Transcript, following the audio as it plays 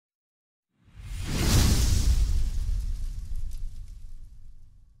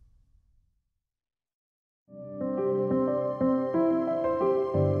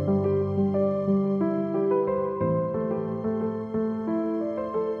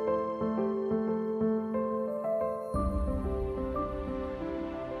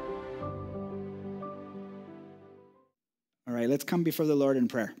let's come before the Lord in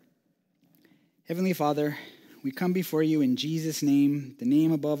prayer. Heavenly Father, we come before you in Jesus' name, the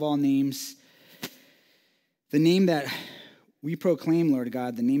name above all names, the name that we proclaim, Lord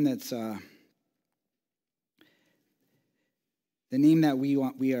God, the name that's the name that we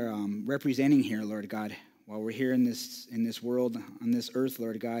are representing here, Lord God, while we're here in this world, on this earth,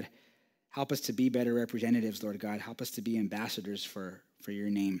 Lord God. Help us to be better representatives, Lord God. Help us to be ambassadors for your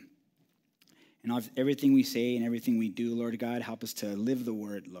name. And everything we say and everything we do, Lord God, help us to live the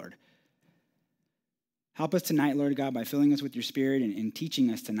word, Lord. Help us tonight, Lord God, by filling us with your Spirit and teaching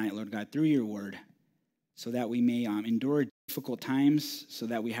us tonight, Lord God, through your word, so that we may endure difficult times, so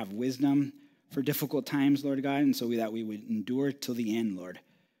that we have wisdom for difficult times, Lord God, and so that we would endure till the end, Lord.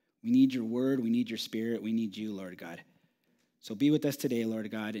 We need your word. We need your Spirit. We need you, Lord God. So be with us today,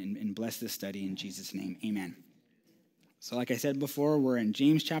 Lord God, and bless this study in Jesus' name. Amen. So like I said before, we're in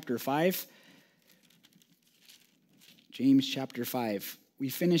James chapter 5. James chapter 5. We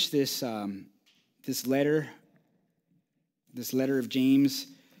finished this letter of James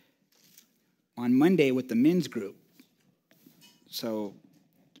on Monday with the men's group. So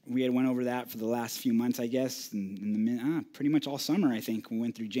we had went over that for the last few months, I guess, and pretty much all summer, I think, we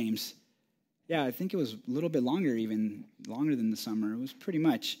went through James. Yeah, I think it was a little bit longer, even longer than the summer. It was pretty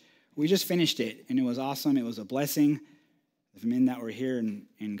much. We just finished it, and it was awesome. It was a blessing. The men that were here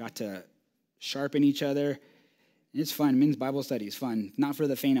and got to sharpen each other. It's fun. Men's Bible study is fun. Not for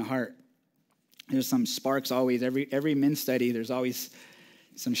the faint of heart. There's some sparks always. Every men's study, there's always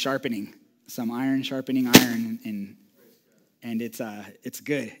some sharpening, some iron sharpening iron, and it's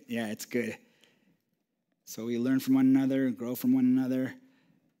good. Yeah, it's good. So we learn from one another, grow from one another,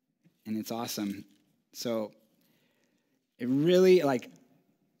 and it's awesome. So it really, I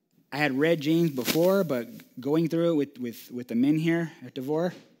had read James before, but going through it with the men here at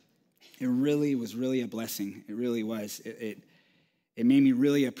Devore, it really was a blessing. It really was. It made me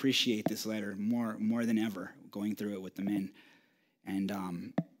really appreciate this letter more than ever, going through it with the men.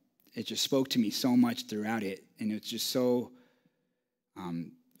 And it just spoke to me so much throughout it. And it's just so,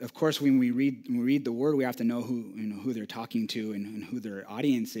 of course, when we read the word, we have to know who they're talking to and who their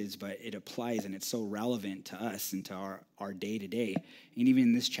audience is, but it applies and it's so relevant to us and to our day-to-day. And even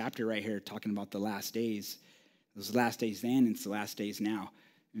in this chapter right here, talking about the last days, it was the last days then, it's the last days now.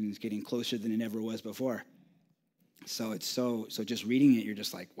 And it's getting closer than it ever was before. So it's so just reading it, you're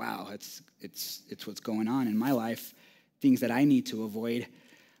just like, wow, it's what's going on in my life, things that I need to avoid,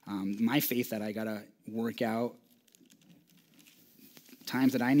 my faith that I gotta work out,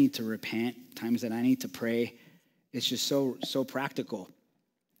 times that I need to repent, times that I need to pray. It's just so practical.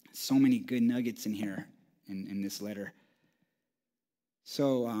 So many good nuggets in here in this letter.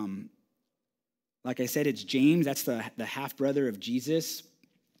 So, like I said, it's James. That's the half brother of Jesus.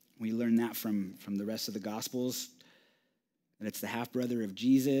 We learn that from the rest of the Gospels, that it's the half-brother of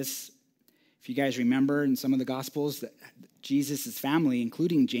Jesus. If you guys remember in some of the Gospels, that Jesus' family,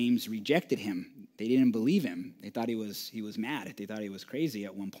 including James, rejected him. They didn't believe him. They thought he was mad. They thought he was crazy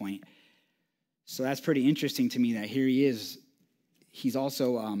at one point. So that's pretty interesting to me that here he is. He's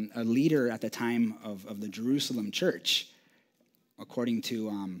also a leader at the time of the Jerusalem church, according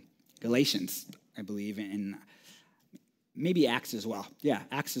to Galatians, I believe, and maybe Acts as well. Yeah,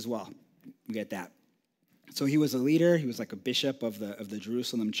 Acts as well. We get that. So he was a leader. He was like a bishop of the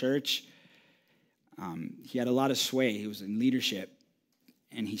Jerusalem church. He had a lot of sway. He was in leadership.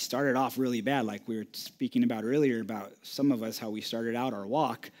 And he started off really bad, like we were speaking about earlier, about some of us, how we started out our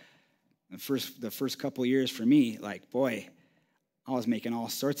walk. The first couple years for me, I was making all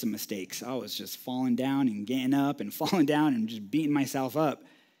sorts of mistakes. I was just falling down and getting up and falling down and just beating myself up.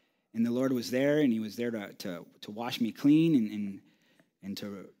 And the Lord was there, and he was there to wash me clean and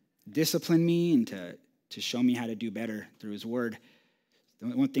to discipline me and to show me how to do better through his word.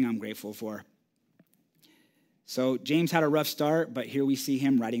 The one thing I'm grateful for. So James had a rough start, but here we see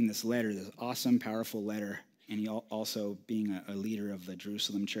him writing this letter, this awesome, powerful letter, and he also being a leader of the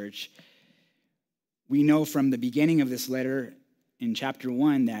Jerusalem church. We know from the beginning of this letter in chapter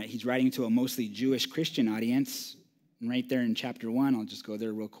 1 that he's writing to a mostly Jewish Christian audience. And right there in chapter 1, I'll just go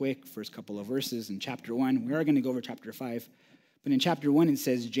there real quick, first couple of verses. In chapter 1, we are going to go over chapter 5. But in chapter 1, it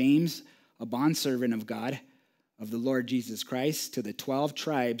says, James, a bondservant of God, of the Lord Jesus Christ, to the 12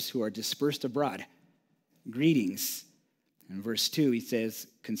 tribes who are dispersed abroad. Greetings. In verse 2, he says,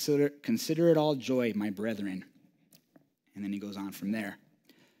 Consider it all joy, my brethren. And then he goes on from there.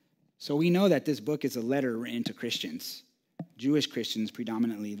 So we know that this book is a letter written to Christians, Jewish Christians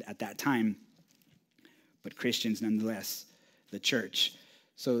predominantly at that time, but Christians nonetheless, the church.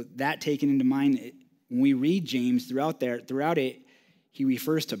 So that taken into mind, when we read James throughout it, he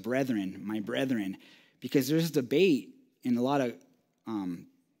refers to brethren, my brethren, because there's debate in a lot of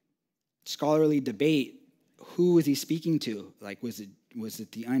scholarly debate, who was he speaking to? Like, was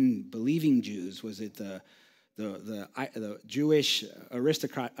it the unbelieving Jews? Was it the Jewish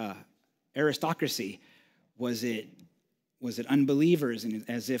aristocracy? Was it unbelievers? And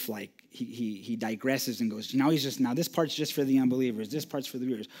as if like he digresses and goes, now this part's just for the unbelievers, this part's for the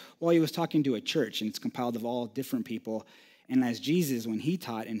believers. Well, he was talking to a church, and it's compiled of all different people. And as Jesus, when he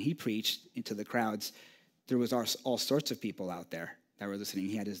taught and he preached into the crowds, there was all sorts of people out there that were listening.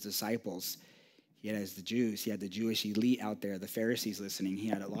 He had his disciples. He had the Jews. He had the Jewish elite out there, the Pharisees listening. He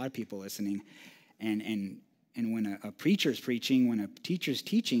had a lot of people listening. And when a preacher's preaching, when a teacher's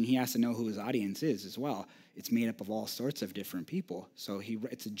teaching, he has to know who his audience is as well. It's made up of all sorts of different people. So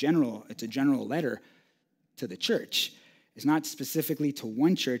it's a general letter to the church. It's not specifically to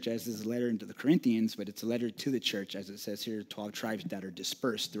one church as is a letter into the Corinthians, but it's a letter to the church, as it says here, 12 tribes that are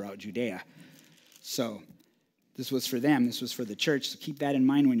dispersed throughout Judea. So this was for them. This was for the church. So keep that in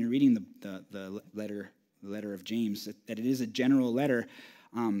mind when you're reading the letter of James, that it is a general letter.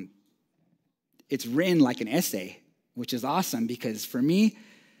 It's written like an essay, which is awesome because for me,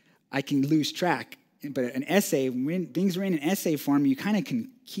 I can lose track. But an essay, when things are in an essay form, you kind of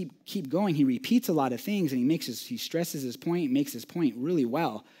can keep going. He repeats a lot of things, and he stresses his point, makes his point really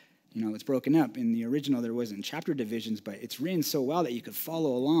well. It's broken up. In the original, there wasn't chapter divisions, but it's written so well that you could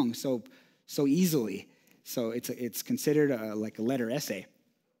follow along so easily. So it's considered like a letter essay.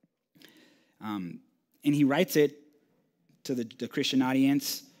 And he writes it to the Christian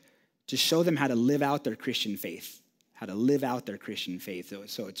audience to show them how to live out their Christian faith.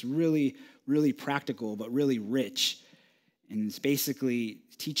 So it's really, really practical, but really rich. And it's basically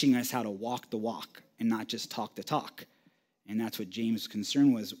teaching us how to walk the walk and not just talk the talk. And that's what James'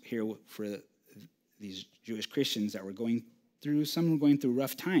 concern was here for these Jewish Christians that were going through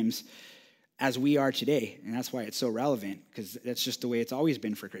rough times, as we are today. And that's why it's so relevant, because that's just the way it's always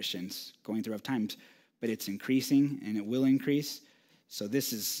been for Christians, going through rough times. But it's increasing, and it will increase. So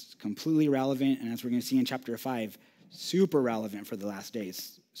this is completely relevant, and as we're going to see in chapter 5, super relevant for the last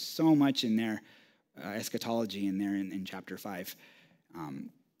days. So much in there, eschatology in there in chapter 5.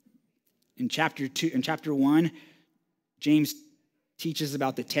 In chapter 1, James teaches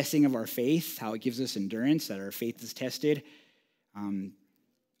about the testing of our faith, how it gives us endurance, that our faith is tested.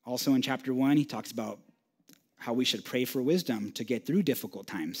 Also in chapter 1, he talks about how we should pray for wisdom to get through difficult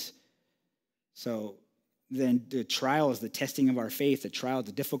times. So then the trials, the testing of our faith,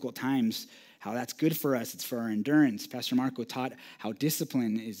 the difficult times, how that's good for us. It's for our endurance. Pastor Marco taught how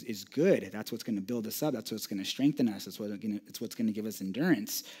discipline is good. That's what's going to build us up. That's what's going to strengthen us. It's what's going to give us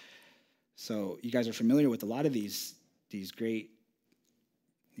endurance. So you guys are familiar with a lot of these great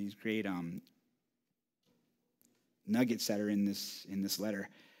nuggets that are in this letter.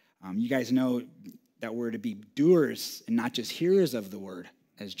 You guys know that we're to be doers and not just hearers of the word,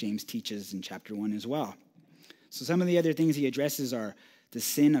 as James teaches in chapter 1 as well. So some of the other things he addresses are the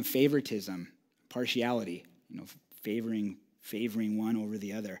sin of favoritism, partiality, favoring one over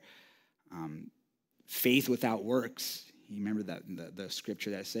the other. Faith without works. You remember that the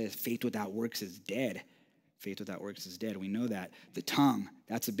scripture that says faith without works is dead. Faith without works is dead. We know that. The tongue,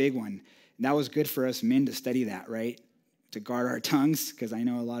 that's a big one. And that was good for us men to study that, right? To guard our tongues, because I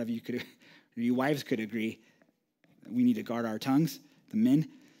know a lot of you wives could agree that we need to guard our tongues, the men.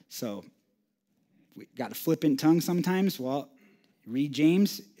 So we got a flippant tongue sometimes. Well, read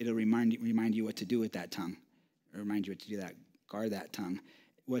James, it'll remind you what to do with that tongue. It'll remind you what to do that, guard that tongue.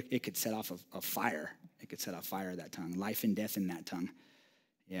 It could set off a fire. It could set off fire, that tongue. Life and death in that tongue.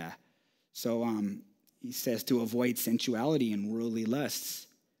 Yeah. So he says to avoid sensuality and worldly lusts.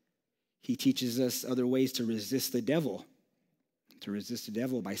 He teaches us other ways to resist the devil.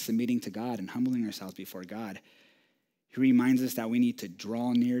 By submitting to God and humbling ourselves before God. He reminds us that we need to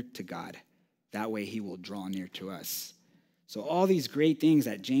draw near to God. That way he will draw near to us. So all these great things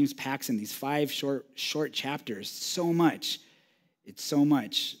that James packs in these 5 short chapters, so much. It's so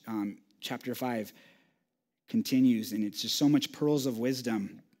much. Chapter 5 continues, and it's just so much pearls of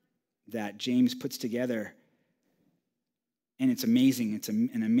wisdom that James puts together. And it's amazing. It's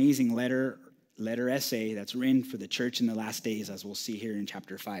an amazing letter essay that's written for the church in the last days, as we'll see here in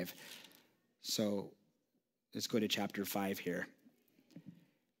chapter 5. So let's go to chapter 5 here.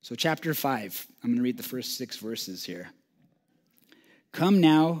 So chapter 5, I'm going to read the first 6 verses here. Come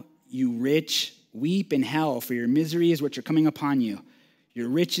now, you rich, weep and howl for your miseries which are coming upon you. Your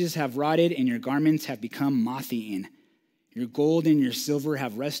riches have rotted, and your garments have become moth-eaten. Your gold and your silver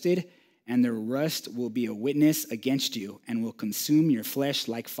have rusted, and their rust will be a witness against you, and will consume your flesh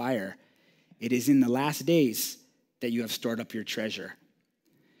like fire. It is in the last days that you have stored up your treasure.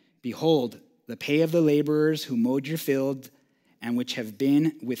 Behold, The pay of the laborers who mowed your field and which have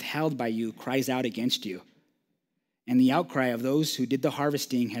been withheld by you cries out against you. And the outcry of those who did the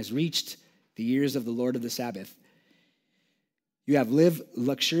harvesting has reached the ears of the Lord of the Sabbath. You have lived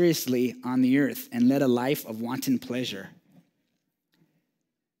luxuriously on the earth and led a life of wanton pleasure.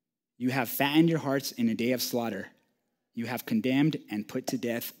 You have fattened your hearts in a day of slaughter. You have condemned and put to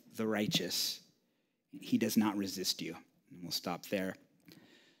death the righteous. He does not resist you. And we'll stop there.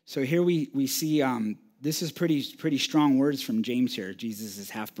 So here we see this is pretty strong words from James here, Jesus'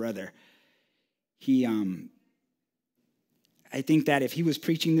 half-brother. I think that if he was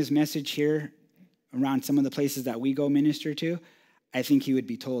preaching this message here around some of the places that we go minister to, I think he would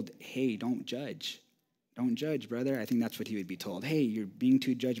be told, hey, don't judge. Don't judge, brother. I think that's what he would be told. Hey, you're being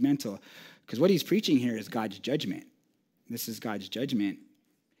too judgmental. Because what he's preaching here is God's judgment. This is God's judgment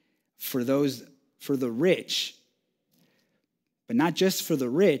for the rich, but not just for the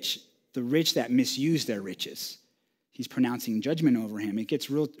rich that misuse their riches. He's pronouncing judgment over him. It gets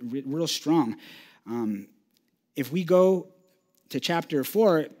real strong. If we go to chapter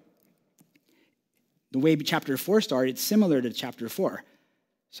 4, the way chapter 4 started, it's similar to chapter 4.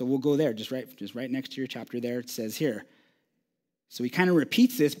 So we'll go there, just right next to your chapter there, it says here. So he kind of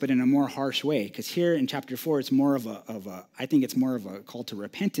repeats this, but in a more harsh way, because here in chapter 4, it's more of I think it's more of a call to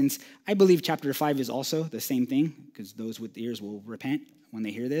repentance. I believe chapter 5 is also the same thing, because those with ears will repent when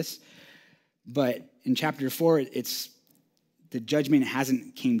they hear this. But in chapter 4, it's the judgment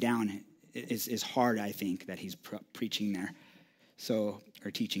hasn't came down. Is hard, I think, that he's preaching there,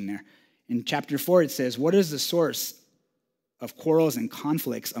 or teaching there. In chapter 4, it says, what is the source of quarrels and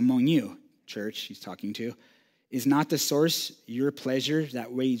conflicts among you, church, he's talking to? Is not the source your pleasures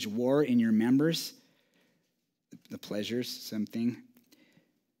that wage war in your members? The pleasures, something.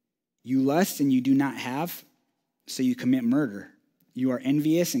 You lust and you do not have, so you commit murder. You are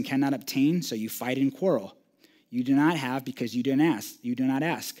envious and cannot obtain, so you fight and quarrel. You do not have because you do not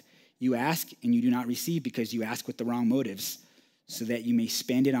ask. You ask and you do not receive because you ask with the wrong motives, so that you may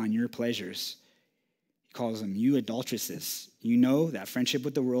spend it on your pleasures. He calls them, you adulteresses. You know that friendship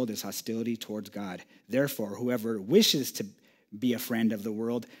with the world is hostility towards God. Therefore, whoever wishes to be a friend of the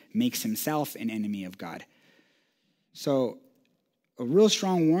world makes himself an enemy of God. So a real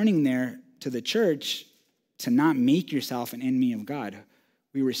strong warning there to the church to not make yourself an enemy of God.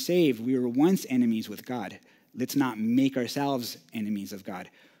 We were saved. We were once enemies with God. Let's not make ourselves enemies of God.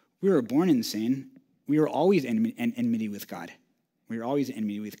 We were born in sin. We were always enmity with God. We were always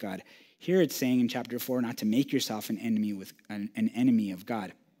enmity with God. Here it's saying in chapter 4 not to make yourself an enemy of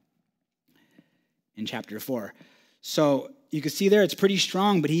God. In chapter 4. So you can see there it's pretty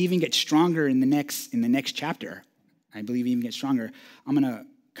strong, but he even gets stronger in the next chapter. I believe he even gets stronger. I'm going to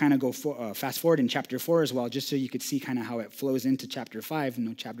kind of go fast forward in chapter 4 as well, just so you could see kind of how it flows into chapter 5,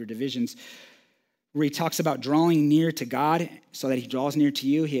 no chapter divisions, where he talks about drawing near to God so that he draws near to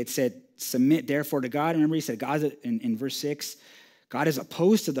you. He had said, submit therefore to God. Remember he said, God in verse 6, God is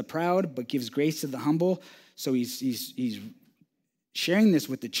opposed to the proud, but gives grace to the humble. So he's sharing this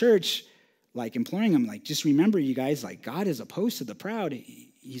with the church, like imploring them, like, just remember, you guys, like, God is opposed to the proud.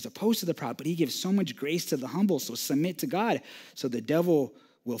 He's opposed to the proud, but he gives so much grace to the humble. So submit to God so the devil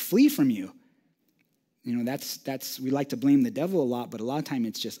will flee from you. You know, that's we like to blame the devil a lot, but a lot of time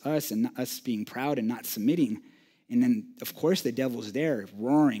it's just us and us being proud and not submitting. And then, of course, the devil's there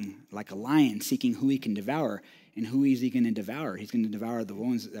roaring like a lion, seeking who he can devour. And who is he going to devour? He's going to devour the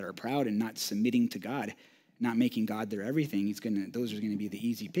ones that are proud and not submitting to God, not making God their everything. Those are going to be the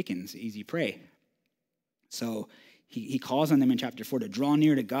easy pickings, the easy prey. So he calls on them in chapter 4 to draw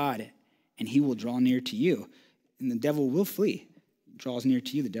near to God, and he will draw near to you. And the devil will flee. He draws near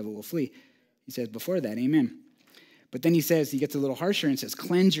to you, the devil will flee. He says before that, amen. But then he gets a little harsher and says,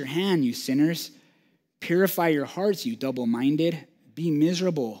 cleanse your hand, you sinners. Purify your hearts, you double-minded. Be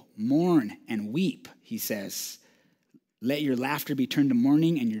miserable, mourn, and weep, he says. Let your laughter be turned to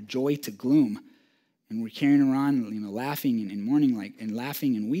mourning and your joy to gloom. And we're carrying around, laughing and mourning, and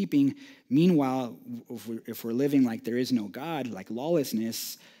laughing and weeping. Meanwhile, if we're living like there is no God, like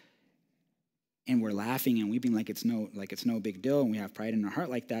lawlessness, and we're laughing and weeping like it's no big deal, and we have pride in our heart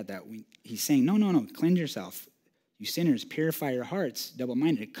like that, he's saying, no, cleanse yourself. You sinners, purify your hearts,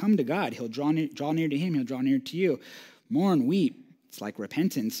 double-minded. Come to God. He'll draw near to him. He'll draw near to you. Mourn, weep. It's like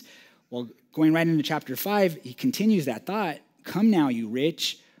repentance. Well, going right into chapter 5, he continues that thought. Come now, you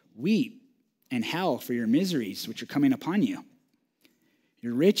rich, weep and howl for your miseries, which are coming upon you.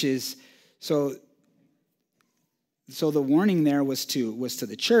 Your riches. So the warning there was to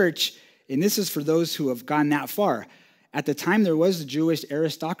the church, and this is for those who have gone that far. At the time, there was a Jewish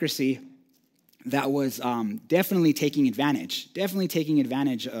aristocracy that was definitely taking advantage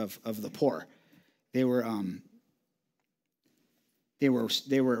of the poor. They were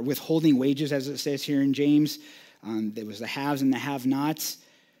withholding wages, as it says here in James. There was the haves and the have-nots.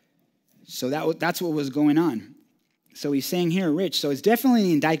 So that's what was going on. So he's saying here, rich. So it's definitely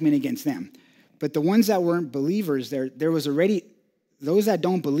an indictment against them. But the ones that weren't believers, there was already, those that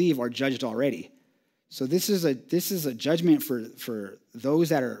don't believe are judged already. So this is a judgment for those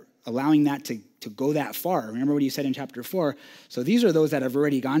that are allowing that to go that far. Remember what he said in chapter 4? So these are those that have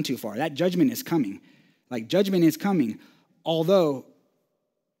already gone too far. That judgment is coming. Like, judgment is coming, although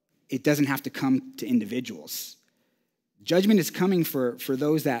it doesn't have to come to individuals. Judgment is coming for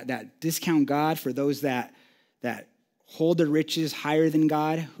those that discount God, for those that hold their riches higher than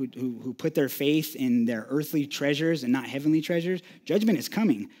God, who put their faith in their earthly treasures and not heavenly treasures. Judgment is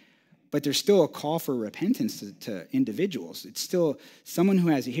coming, but there's still a call for repentance to individuals. It's still, someone who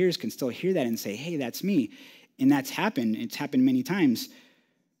has ears can still hear that and say, hey, that's me. And that's happened. It's happened many times.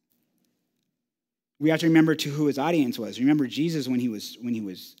 We have to remember who his audience was. Remember Jesus when he was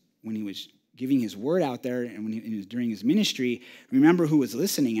giving his word out there, and when he was during his ministry. Remember who was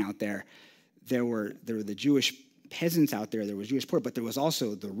listening out there. There were the Jewish peasants out there. There was Jewish poor, but there was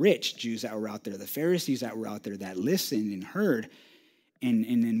also the rich Jews that were out there, the Pharisees that were out there that listened and heard. And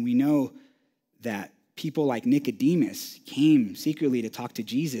then we know that people like Nicodemus came secretly to talk to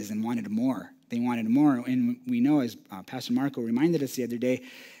Jesus and wanted more. They wanted more. And we know, as Pastor Marco reminded us the other day,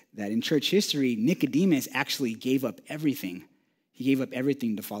 that in church history, Nicodemus actually gave up everything. He gave up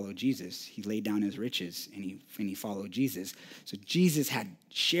everything to follow Jesus. He laid down his riches and he followed Jesus. So Jesus had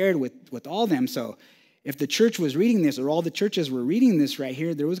shared with all them. So if the church was reading this, or all the churches were reading this right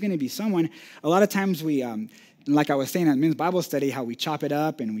here, there was going to be someone. A lot of times we, like I was saying at men's Bible study, how we chop it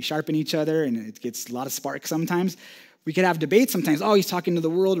up and we sharpen each other and it gets a lot of sparks sometimes. We could have debates sometimes. Oh, he's talking to the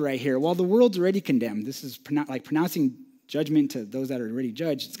world right here. Well, the world's already condemned. This is like pronouncing judgment to those that are already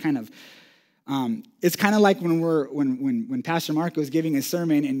judged. It's kind of like when Pastor Marco is giving a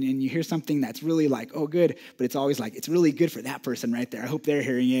sermon and you hear something that's really like, oh, good, but it's always like, it's really good for that person right there. I hope they're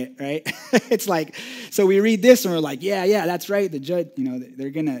hearing it, right? It's like, so we read this and we're like, yeah, that's right. The judge, they're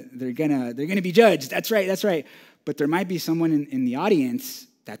gonna be judged. That's right. But there might be someone in the audience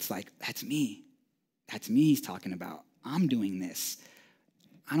that's like, that's me. That's me he's talking about. I'm doing this.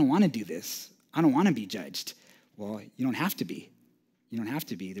 I don't want to do this. I don't want to be judged. Well, you don't have to be. You don't have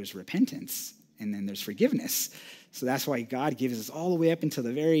to be. There's repentance, and then there's forgiveness. So that's why God gives us all the way up until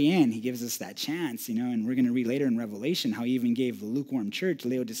the very end. He gives us that chance, and we're going to read later in Revelation how he even gave the lukewarm church,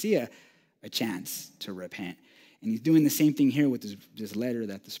 Laodicea, a chance to repent. And he's doing the same thing here with this letter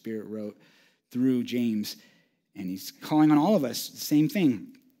that the Spirit wrote through James, and he's calling on all of us, the same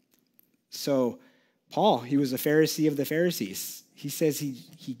thing. So Paul, he was a Pharisee of the Pharisees. He says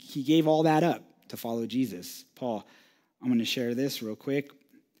he gave all that up to follow Jesus. Paul, I'm going to share this real quick.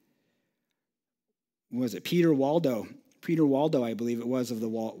 Was it Peter Waldo? Peter Waldo, I believe it was, of the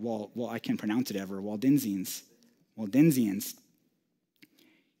I can't pronounce it ever. Waldensians.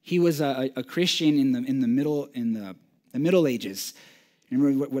 He was a Christian in the Middle Ages.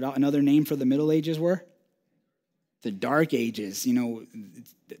 Remember what another name for the Middle Ages were? The Dark Ages.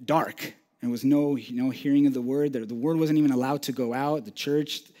 Dark. There was no hearing of the word. The word wasn't even allowed to go out. The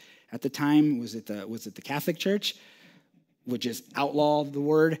church at the time was it the Catholic Church, which is outlaw the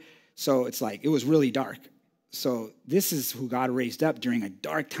word. So it's like, it was really dark. So this is who God raised up during a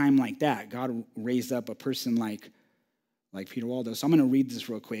dark time like that. God raised up a person like Peter Waldo. So I'm going to read this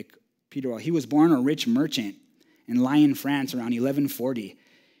real quick. Peter Waldo, he was born a rich merchant in Lyon, France around 1140.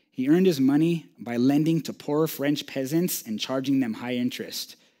 He earned his money by lending to poor French peasants and charging them high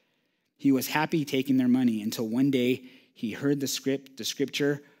interest. He was happy taking their money until one day he heard the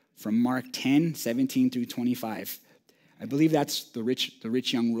scripture from Mark 10, 17 through 25. I believe that's the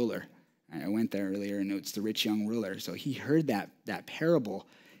rich young ruler. I went there earlier, and it's the rich young ruler. So he heard that parable,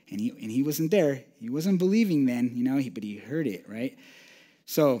 and he wasn't there. He wasn't believing then, but he heard it, right?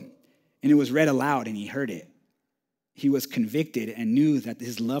 So, and it was read aloud, and he heard it. He was convicted and knew that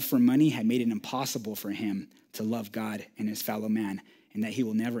his love for money had made it impossible for him to love God and his fellow man, and that he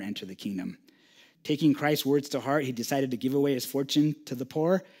will never enter the kingdom. Taking Christ's words to heart, he decided to give away his fortune to the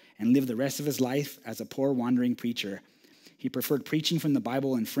poor and live the rest of his life as a poor wandering preacher. He preferred preaching from the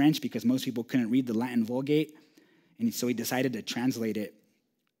Bible in French because most people couldn't read the Latin Vulgate, and so he decided to translate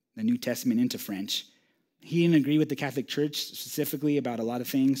the New Testament into French. He didn't agree with the Catholic Church specifically about a lot of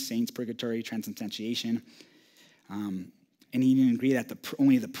things, saints, purgatory, transubstantiation, and he didn't agree that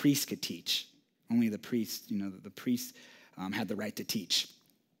only the priest could teach. Only the priest, the priest had the right to teach.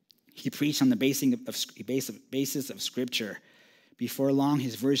 He preached on the basis of Scripture. Before long,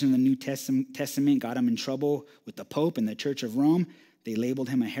 his version of the New Testament got him in trouble with the Pope and the Church of Rome. They labeled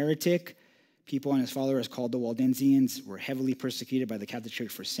him a heretic. people and his followers called the Waldensians were heavily persecuted by the Catholic Church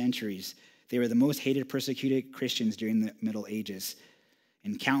for centuries. They were the most hated persecuted Christians during the Middle Ages.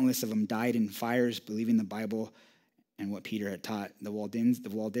 And countless of them died in fires believing the Bible and what Peter had taught. The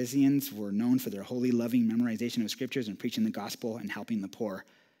Waldensians were known for their holy, loving memorization of scriptures and preaching the gospel and helping the poor.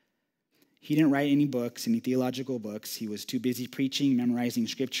 He didn't write any books, any theological books. He was too busy preaching, memorizing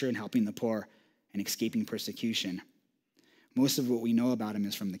scripture, and helping the poor and escaping persecution. Most of what we know about him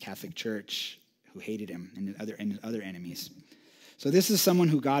is from the Catholic Church, who hated him, and his other enemies. So this is someone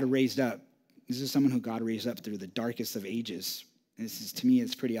who God raised up. This is someone who God raised up through the darkest of ages. This is, to me,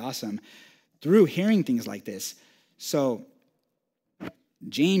 it's pretty awesome. Through hearing things like this. So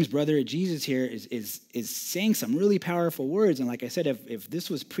James, brother of Jesus here, is saying some really powerful words. And like I said, if this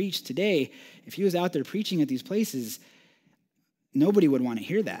was preached today, if he was out there preaching at these places, nobody would want to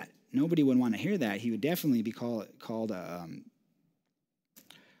hear that. Nobody would want to hear that. He would definitely be called what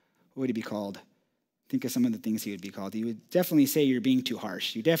would he be called? Think of some of the things he would be called. He would definitely say, you're being too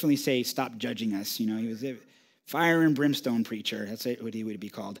harsh. He would definitely say, stop judging us. You know, he was a fire and brimstone preacher. That's what he would be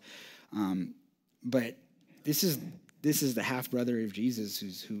called. But this is the half brother of Jesus,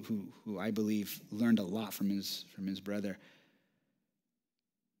 who I believe learned a lot from his brother.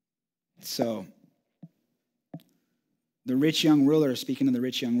 So the rich young ruler. Speaking of the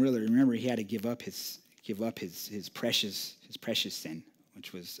rich young ruler, remember he had to give up his precious sin,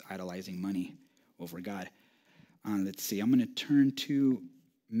 which was idolizing money over God. Let's see. I'm going to turn to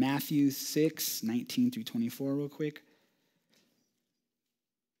Matthew 6:19 through 24 real quick.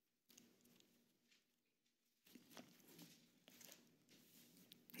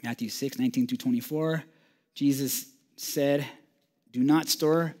 Matthew 6:19 through 24. Jesus said, do not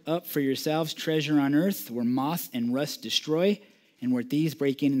store up for yourselves treasure on earth where moth and rust destroy and where thieves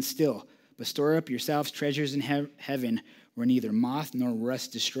break in and steal. But store up yourselves treasures in heaven where neither moth nor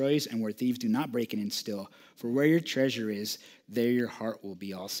rust destroys and where thieves do not break in and steal. For where your treasure is, there your heart will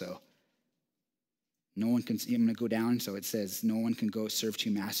be also. No one can, I'm going to go down, so it says, no one can go serve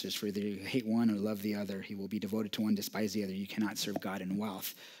two masters, for either you hate one or love the other. He will be devoted to one, despise the other. You cannot serve God and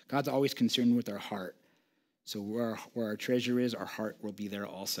wealth. God's always concerned with our heart. So where our treasure is, our heart will be there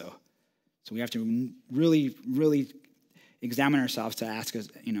also. So we have to really, really examine ourselves to ask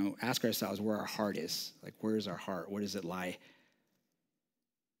ourselves where our heart is. Like, where is our heart? Where does it lie?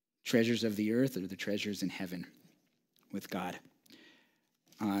 Treasures of the earth or the treasures in heaven with God?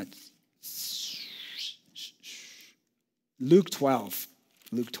 Luke 12.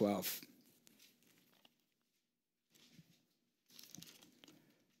 Luke 12.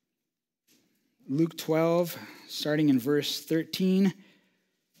 Luke 12, starting in verse 13.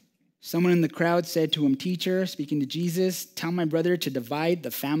 Someone in the crowd said to him, Teacher, speaking to Jesus, tell my brother to divide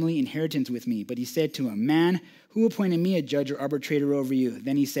the family inheritance with me. But he said to him, Man, who appointed me a judge or arbitrator over you?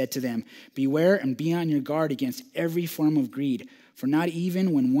 Then he said to them, Beware and be on your guard against every form of greed, for not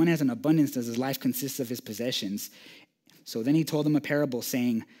even when one has an abundance does his life consist of his possessions. So then he told them a parable,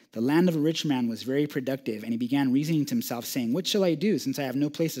 saying, The land of a rich man was very productive, and he began reasoning to himself, saying, What shall I do, since I have no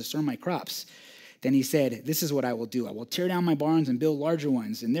place to store my crops? Then he said, This is what I will do. I will tear down my barns and build larger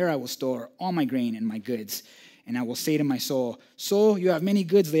ones, and there I will store all my grain and my goods. And I will say to my soul, Soul, you have many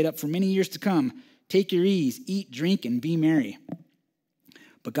goods laid up for many years to come. Take your ease, eat, drink, and be merry.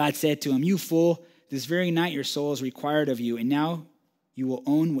 But God said to him, You fool, this very night your soul is required of you, and now you will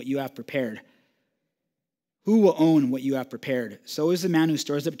own what you have prepared. Who will own what you have prepared? So is the man who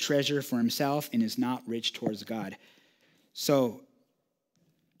stores up treasure for himself and is not rich towards God. So,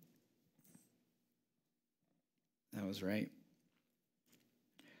 that was right.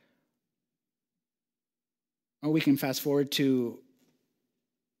 Or we can fast forward to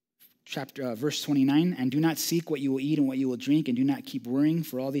verse 29. And do not seek what you will eat and what you will drink, and do not keep worrying,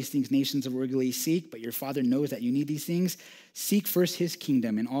 for all these things nations will regularly seek, but your Father knows that you need these things. Seek first his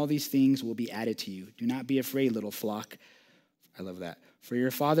kingdom, and all these things will be added to you. Do not be afraid, little flock. I love that. For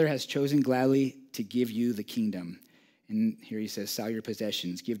your Father has chosen gladly to give you the kingdom. And here he says, sell your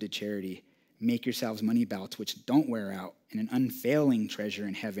possessions, give to charity. Make yourselves money belts which don't wear out, and an unfailing treasure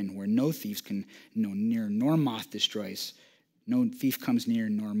in heaven where no thieves can near nor moth destroys. No thief comes near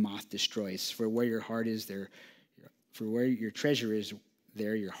nor moth destroys. For where your heart is, for where your treasure is,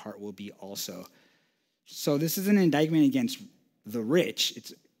 there your heart will be also. So this is an indictment against the rich.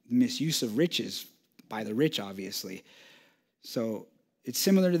 It's misuse of riches by the rich, obviously. So it's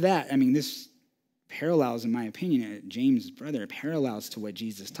similar to that. I mean, this parallels, in my opinion, James' brother, parallels to what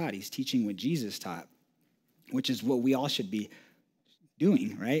Jesus taught. He's teaching what Jesus taught, which is what we all should be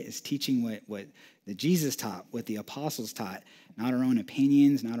doing, right? Is teaching what the Jesus taught, what the apostles taught, not our own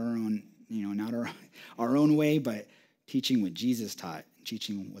opinions, not our own, not our own way, but teaching what Jesus taught.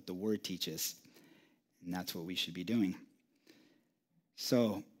 teaching what the word teaches. And that's what we should be doing.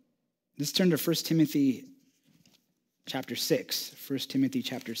 So let's turn to 1 Timothy chapter 6. 1 Timothy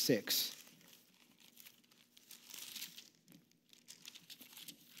chapter 6.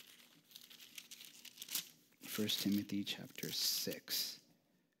 First Timothy chapter 6.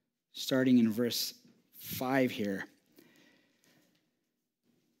 Starting in verse 5 here.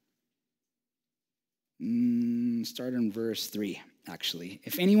 Start in verse 3, actually.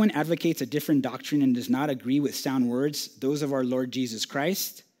 If anyone advocates a different doctrine and does not agree with sound words, those of our Lord Jesus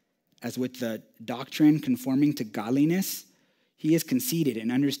Christ, as with the doctrine conforming to godliness, he is conceited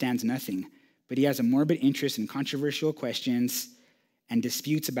and understands nothing, but he has a morbid interest in controversial questions and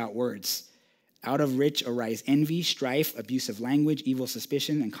disputes about words, out of which arise envy, strife, abuse of language, evil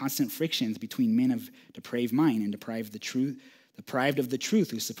suspicion, and constant frictions between men of depraved mind and deprived of the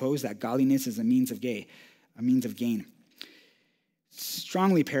truth, who suppose that godliness is a means of gain.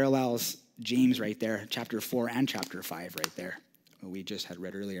 Strongly parallels James right there, chapter 4 and chapter 5 right there, what we just had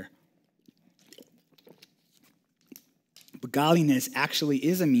read earlier. But godliness actually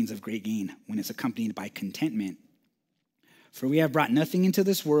is a means of great gain when it's accompanied by contentment. For we have brought nothing into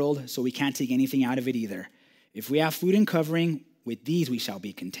this world, so we can't take anything out of it either. If we have food and covering, with these we shall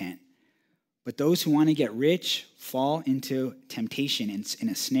be content. But those who want to get rich fall into temptation and in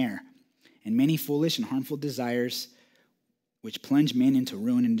a snare, and many foolish and harmful desires, which plunge men into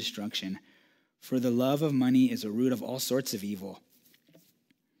ruin and destruction. For the love of money is a root of all sorts of evil.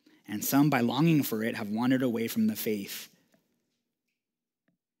 And some, by longing for it, have wandered away from the faith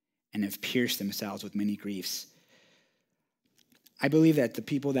and have pierced themselves with many griefs. I believe that the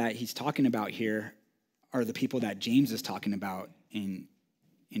people that he's talking about here are the people that James is talking about in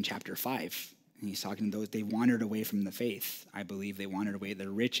chapter 5. And he's talking to those, they wandered away from the faith. I believe they wandered away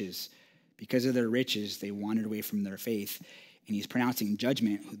their riches. Because of their riches, they wandered away from their faith. And he's pronouncing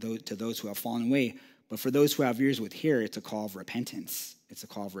judgment to those who have fallen away. But for those who have ears with hear, it's a call of repentance. It's a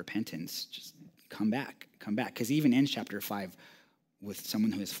call of repentance. Just come back. Because even in chapter 5, with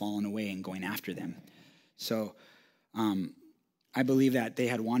someone who has fallen away and going after them. So I believe that they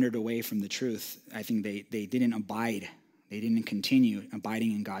had wandered away from the truth. I think they didn't abide. They didn't continue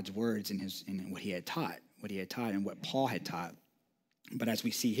abiding in God's words and what he had taught and what Paul had taught. But as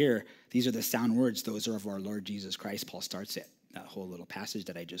we see here, these are the sound words. Those are of our Lord Jesus Christ. Paul starts it, that whole little passage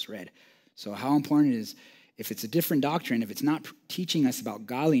that I just read. So how important it is, if it's a different doctrine, if it's not teaching us about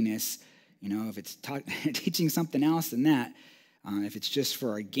godliness, if it's teaching something else than that, if it's just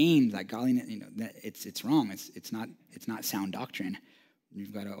for our gain, that godliness, that it's wrong. It's not sound doctrine.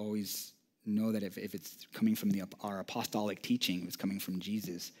 You've got to always know that if it's coming from our apostolic teaching, if it's coming from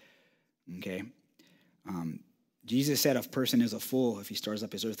Jesus. Okay. Jesus said, "A person is a fool if he stores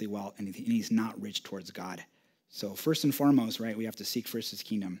up his earthly wealth and he's not rich towards God." So first and foremost, right, we have to seek first his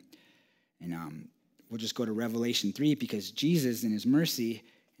kingdom. And we'll just go to Revelation 3, because Jesus, in his mercy,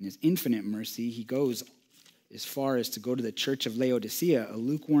 in his infinite mercy, he goes as far as to go to the church of Laodicea, a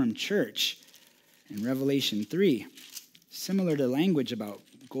lukewarm church, in Revelation 3. Similar to language about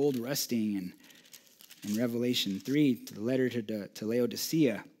gold rusting and in Revelation 3, to the letter to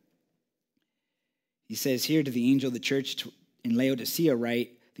Laodicea. He says here, to the angel of the church in Laodicea,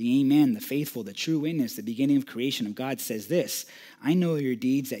 write, the Amen, the faithful, the true witness, the beginning of creation of God says this: I know your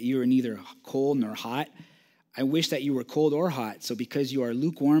deeds, that you are neither cold nor hot. I wish that you were cold or hot. So because you are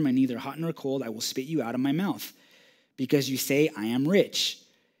lukewarm and neither hot nor cold, I will spit you out of my mouth. Because you say, I am rich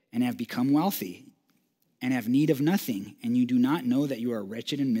and have become wealthy and have need of nothing, and you do not know that you are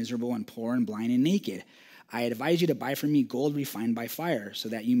wretched and miserable and poor and blind and naked. I advise you to buy from me gold refined by fire, so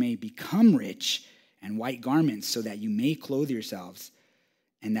that you may become rich, and white garments, so that you may clothe yourselves,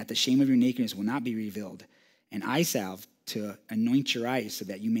 and that the shame of your nakedness will not be revealed, and eye salve to anoint your eyes, so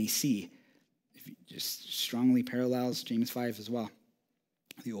that you may see. Just strongly parallels James 5 as well.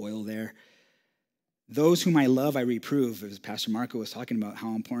 The oil there. Those whom I love, I reprove, as Pastor Marco was talking about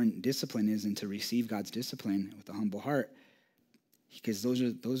how important discipline is, and to receive God's discipline with a humble heart, because those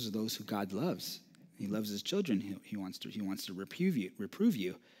are those who God loves. He loves his children. He wants to reprove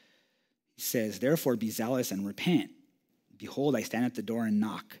you. He says, therefore, be zealous and repent. Behold, I stand at the door and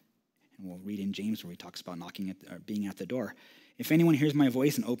knock. And we'll read in James where he talks about being at the door. If anyone hears my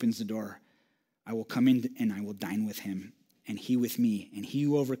voice and opens the door, I will come in and I will dine with him, and he with me. And he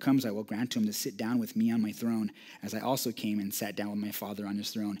who overcomes, I will grant to him to sit down with me on my throne, as I also came and sat down with my Father on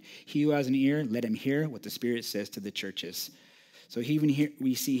his throne. He who has an ear, let him hear what the Spirit says to the churches. So even here,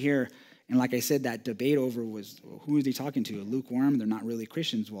 we see here, and like I said, that debate over was, who is he talking to? A lukewarm? They're not really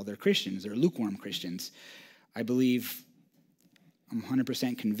Christians. Well, they're Christians. They're lukewarm Christians. I believe, I'm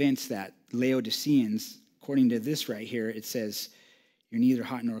 100% convinced that Laodiceans, according to this right here, it says, You're neither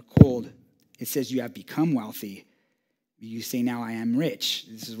hot nor cold. It says you have become wealthy. You say, now I am rich.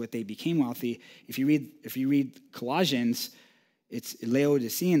 This is what they became wealthy. If you read Colossians, it's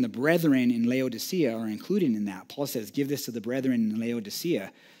Laodicea, and the brethren in Laodicea are included in that. Paul says, give this to the brethren in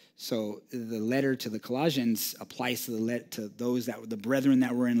Laodicea. So the letter to the Colossians applies to the brethren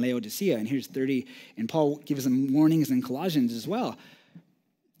that were in Laodicea. And here's 30, and Paul gives them warnings in Colossians as well.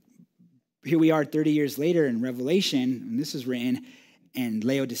 Here we are 30 years later in Revelation, and this is written, and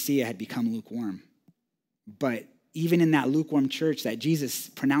Laodicea had become lukewarm. But even in that lukewarm church that Jesus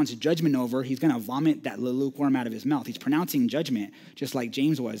pronounced judgment over, he's going to vomit that lukewarm out of his mouth. He's pronouncing judgment, just like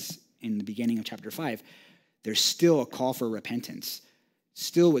James was in the beginning of chapter 5. There's still a call for repentance.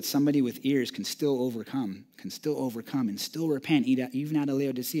 Still, what somebody with ears can still overcome and still repent, even out of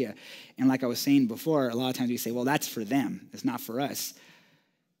Laodicea. And like I was saying before, a lot of times we say, well, that's for them. It's not for us.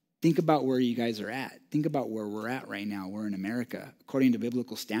 Think about where you guys are at. Think about where we're at right now. We're in America. According to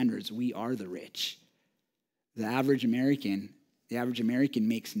biblical standards, we are the rich. The average American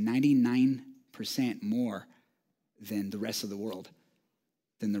makes 99% more than the rest of the world.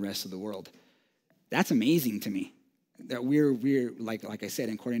 That's amazing to me. That we're like I said,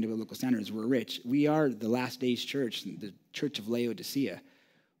 according to biblical standards, we're rich. We are the last days church, the church of Laodicea.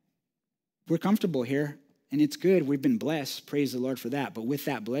 We're comfortable here, and it's good. We've been blessed. Praise the Lord for that. But with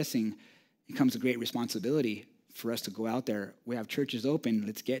that blessing, it comes a great responsibility for us to go out there. We have churches open.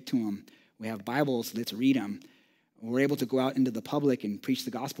 Let's get to them. We have Bibles. Let's read them. We're able to go out into the public and preach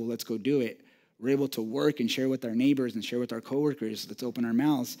the gospel. Let's go do it. We're able to work and share with our neighbors and share with our coworkers. Let's open our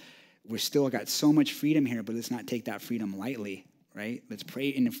mouths. We're still got so much freedom here, but let's not take that freedom lightly, right? Let's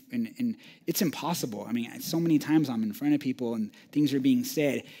pray. And it's impossible. I mean, so many times I'm in front of people and things are being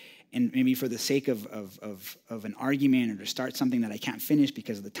said, and maybe for the sake of an argument or to start something that I can't finish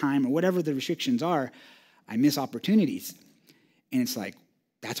because of the time or whatever the restrictions are, I miss opportunities. And it's like,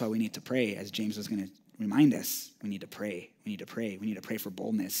 that's why we need to pray, as James was going to remind us. We need to pray. We need to pray. We need to pray for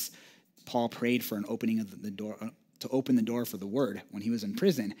boldness. Paul prayed for an opening of the door, to open the door for the word when he was in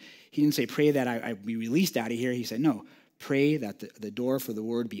prison. He didn't say, pray that I be released out of here. He said, no, pray that the door for the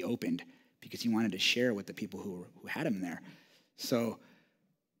word be opened, because he wanted to share with the people who had him there. So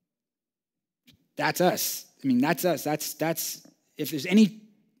that's us. I mean, that's us. That's if there's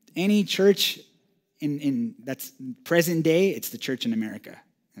any church in that's present day, it's the church in America.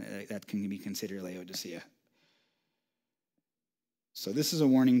 That can be considered Laodicea. So this is a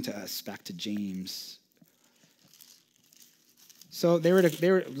warning to us. Back to James. So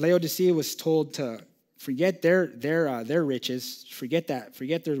Laodicea was told to forget their riches, forget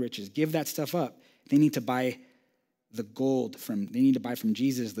their riches, give that stuff up. They need to buy from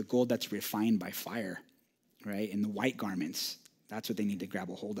Jesus, the gold that's refined by fire, right? And the white garments. That's what they need to grab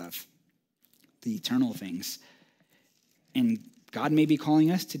a hold of. The eternal things. And God may be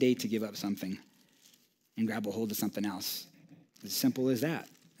calling us today to give up something and grab a hold of something else. As simple as that.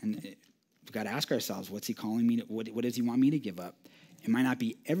 And we've got to ask ourselves, what's he calling me to, what does he want me to give up? It might not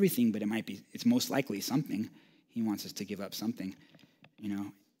be everything, but it's most likely something. He wants us to give up something,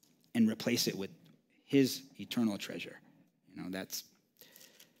 and replace it with his eternal treasure. That's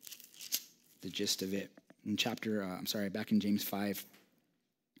the gist of it. In back in James 5.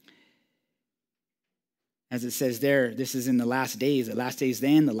 As it says there, this is in the last days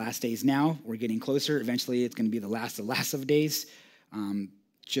then, the last days now. We're getting closer. Eventually, it's going to be the last of days,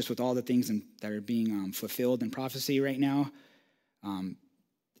 just with all the things that are being fulfilled in prophecy right now.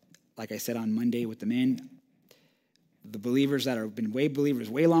 Like I said on Monday with the men, the believers that have been believers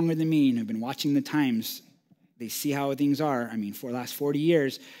way longer than me and have been watching the times, they see how things are. I mean, for the last 40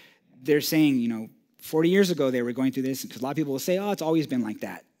 years, they're saying, 40 years ago they were going through this, because a lot of people will say, oh, it's always been like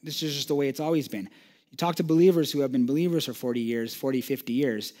that. This is just the way it's always been. You talk to believers who have been believers for 40 years, 40, 50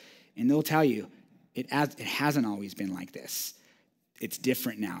 years, and they'll tell you it hasn't always been like this. It's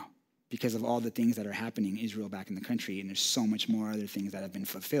different now because of all the things that are happening in Israel back in the country, and there's so much more other things that have been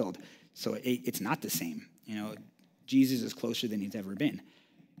fulfilled. So it's not the same. Jesus is closer than he's ever been.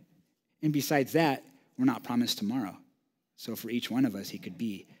 And besides that, we're not promised tomorrow. So for each one of us, he could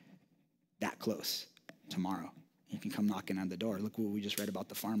be that close tomorrow. He can come knocking on the door. Look what we just read about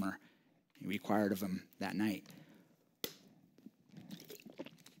the farmer. He required of him that night.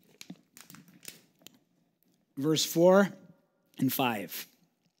 Verse 4 and 5.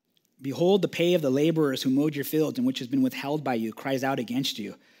 Behold, the pay of the laborers who mowed your fields and which has been withheld by you cries out against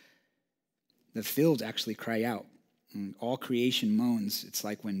you. The fields actually cry out. And all creation moans. It's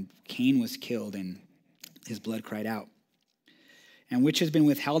like when Cain was killed and his blood cried out. and which has been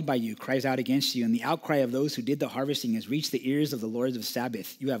withheld by you cries out against you, and the outcry of those who did the harvesting has reached the ears of the Lords of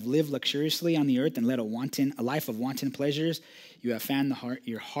Sabbath. You have lived luxuriously on the earth and led a life of wanton pleasures. You have fanned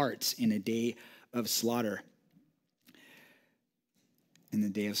your hearts in a day of slaughter. In the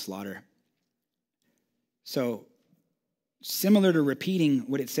day of slaughter. So, similar to repeating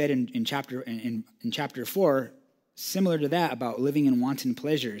what it said in chapter 4, similar to that about living in wanton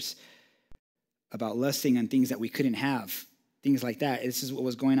pleasures, about lusting on things that we couldn't have, things like that. This is what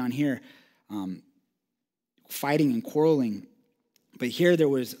was going on here, fighting and quarreling. But here there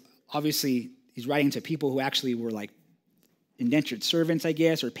was, obviously, he's writing to people who actually were like indentured servants, I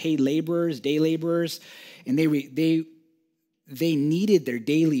guess, or paid laborers, day laborers, and they needed their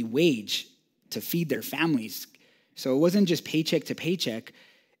daily wage to feed their families. So it wasn't just paycheck to paycheck.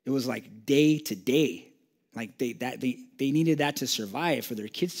 It was like day to day. Like they needed that to survive, for their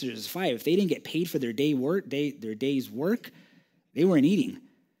kids to survive. If they didn't get paid for their day's work, they weren't eating.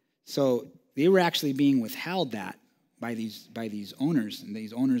 So they were actually being withheld that by these owners, and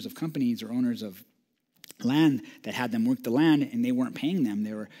these owners of companies or owners of land that had them work the land, and they weren't paying them.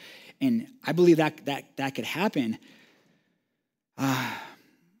 And I believe that could happen.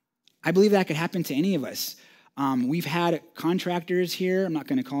 I believe that could happen to any of us. We've had contractors here. I'm not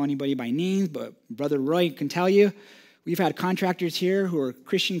going to call anybody by names, but Brother Roy can tell you. We've had contractors here who are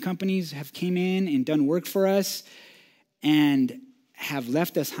Christian companies, have came in and done work for us and have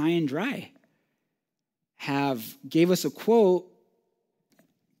left us high and dry, have gave us a quote,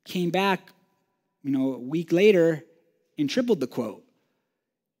 came back, a week later and tripled the quote.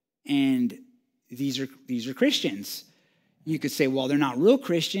 And these are Christians. You could say, well, they're not real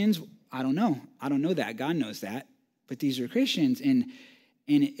Christians. I don't know. I don't know that. God knows that. But these are Christians. And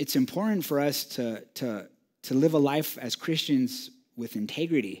it's important for us to live a life as Christians with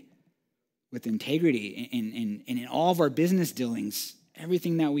integrity. With integrity and in all of our business dealings,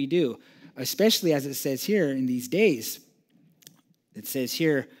 everything that we do, especially as it says here in these days. It says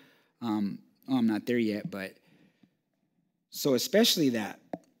here, I'm not there yet, but so especially that.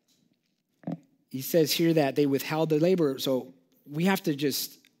 He says here that they withheld the labor. So we have to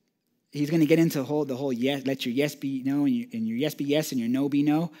he's going to get into the whole yes, let your yes be no, and your yes be yes, and your no be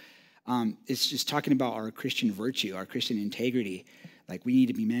no. It's just talking about our Christian virtue, our Christian integrity. Like we need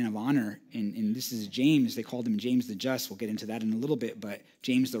to be men of honor. And this is James. They called him James the Just. We'll get into that in a little bit. But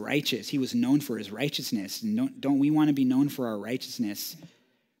James the Righteous, he was known for his righteousness. And don't we want to be known for our righteousness?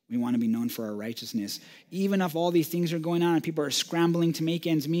 We want to be known for our righteousness. Even if all these things are going on and people are scrambling to make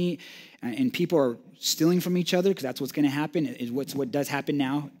ends meet and people are stealing from each other, because that's what's going to happen, is what does happen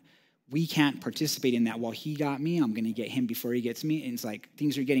now. We can't participate in that. Well, he got me, I'm going to get him before he gets me. And it's like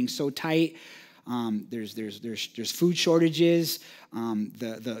things are getting so tight. There's food shortages.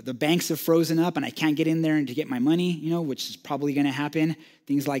 The banks have frozen up and I can't get in there and to get my money, which is probably going to happen.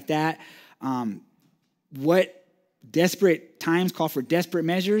 Things like that. What desperate times call for desperate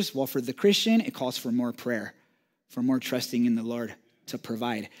measures? Well, for the Christian, it calls for more prayer, for more trusting in the Lord to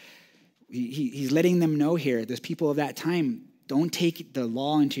provide. He's letting them know here, those people of that time, don't take the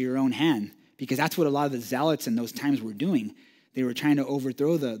law into your own hand, because that's what a lot of the zealots in those times were doing. They were trying to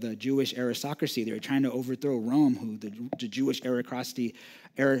overthrow the Jewish aristocracy. They were trying to overthrow Rome, who the Jewish aristocracy,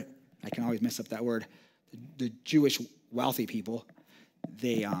 I can always mess up that word, the Jewish wealthy people,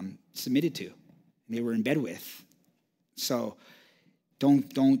 they submitted to, they were in bed with. So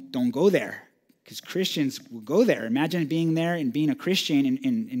don't go there, because Christians will go there. Imagine being there and being a Christian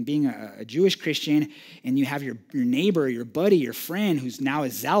and being a Jewish Christian, and you have your neighbor, your buddy, your friend who's now a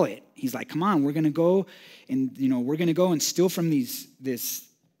zealot. He's like, come on, we're going to go and steal from this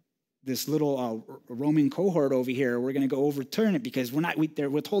little Roman cohort over here. We're going to go overturn it because they're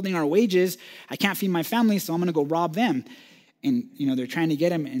withholding our wages. I can't feed my family, so I'm going to go rob them. And, they're trying to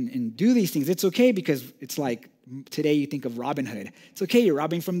get him and do these things. It's okay, because it's like today you think of Robin Hood. It's okay, you're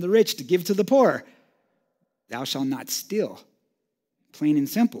robbing from the rich to give to the poor. Thou shalt not steal. Plain and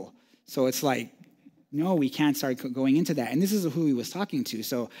simple. So it's like, no, we can't start going into that. And this is who he was talking to.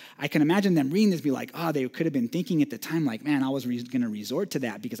 So I can imagine them reading this, be like, they could have been thinking at the time, like, man, I was going to resort to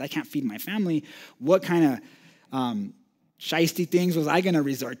that because I can't feed my family. What kind of shiesty things was I going to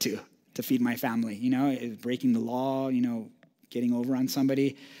resort to feed my family? Breaking the law, getting over on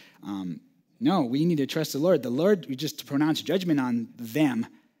somebody. No, we need to trust the Lord. The Lord, we just pronounce judgment on them.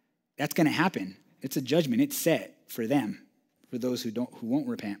 That's going to happen. It's a judgment. It's set for them, for those who won't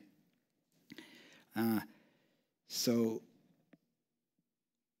repent. So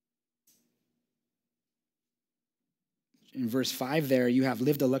in verse 5 there, you have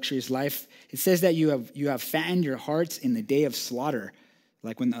lived a luxurious life. It says that you have fattened your hearts in the day of slaughter,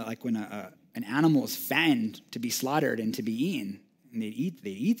 like when an animal is fattened to be slaughtered and to be eaten. and they'd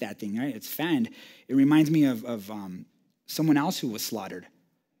eat that thing, right? It's fattened. It reminds me of someone else who was slaughtered.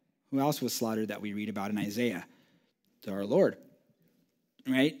 Who else was slaughtered that we read about in Isaiah? Our Lord,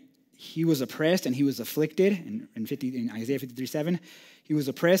 right? He was oppressed and he was afflicted. In Isaiah 53:7, he was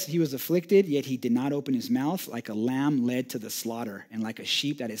oppressed, he was afflicted, yet he did not open his mouth, like a lamb led to the slaughter, and like a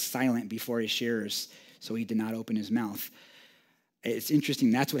sheep that is silent before his shearers. So he did not open his mouth. It's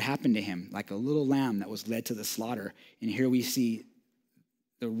interesting. That's what happened to him, like a little lamb that was led to the slaughter. And here we see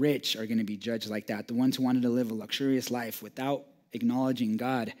the rich are going to be judged like that. The ones who wanted to live a luxurious life without acknowledging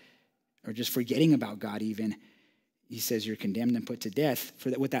God or just forgetting about God even. He says you're condemned and put to death.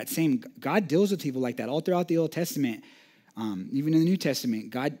 With that same, God deals with people like that all throughout the Old Testament. Even in the New Testament,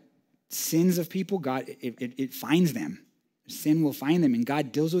 God, sins of people, God, it finds them. Sin will find them, and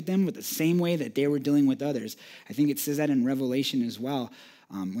God deals with them with the same way that they were dealing with others. I think it says that in Revelation as well.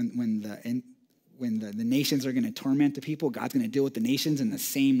 When the nations are going to torment the people, God's going to deal with the nations in the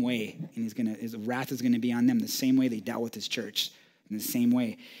same way, and his wrath is going to be on them the same way they dealt with his church, in the same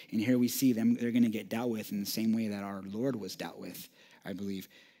way. And here we see them; they're going to get dealt with in the same way that our Lord was dealt with, I believe.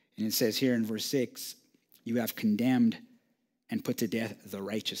 And it says here in verse 6, "You have condemned and put to death the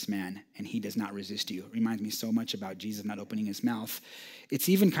righteous man, and he does not resist you." It reminds me so much about Jesus not opening his mouth. It's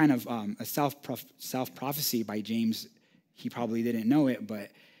even kind of a self-prophecy by James. He probably didn't know it,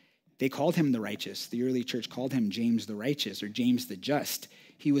 but they called him the righteous. The early church called him James the righteous or James the just.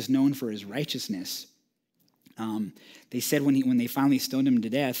 He was known for his righteousness. They said when they finally stoned him to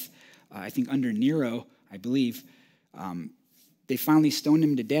death, I think under Nero, I believe, they finally stoned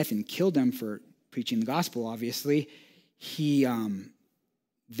him to death and killed him for preaching the gospel, obviously.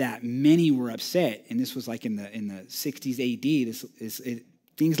 That many were upset, and this was like in the 60s AD.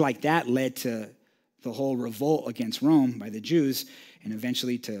 Things like that led to the whole revolt against Rome by the Jews, and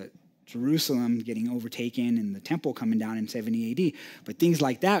eventually to Jerusalem getting overtaken and the temple coming down in 70 AD. But things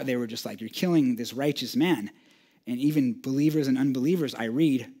like that, they were just like, you're killing this righteous man. And even believers and unbelievers, I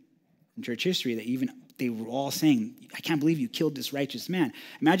read in church history that they were all saying, I can't believe you killed this righteous man.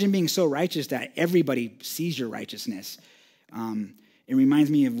 Imagine being so righteous that everybody sees your righteousness. It reminds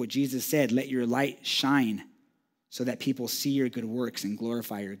me of what Jesus said, let your light shine so that people see your good works and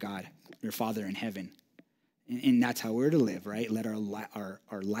glorify your God, your Father in heaven. And that's how we're to live, right? Let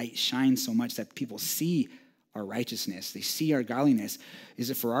our light shine so much that people see our righteousness. They see our godliness. Is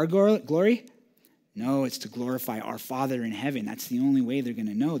it for our glory? No, it's to glorify our Father in heaven. That's the only way they're going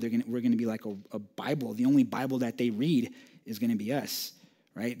to know. We're going to be like a Bible. The only Bible that they read is going to be us,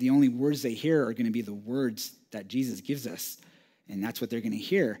 right? The only words they hear are going to be the words that Jesus gives us. And that's what they're going to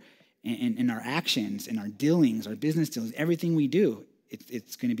hear. And in our actions, in our dealings, our business dealings, everything we do,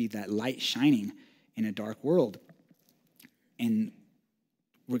 it's going to be that light shining in a dark world. And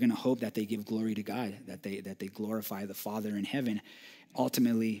we're going to hope that they give glory to God, that they glorify the Father in heaven,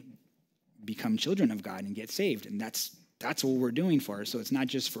 ultimately become children of God and get saved. And that's what we're doing for. So it's not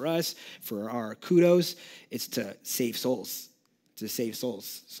just for us, for our kudos, it's to save souls,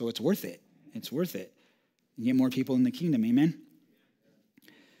 So it's worth it. It's worth it. And get more people in the kingdom, amen?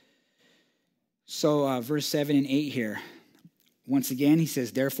 So verse 7 and 8 here. Once again, he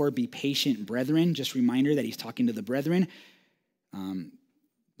says, therefore be patient, brethren. Just reminder that he's talking to the brethren.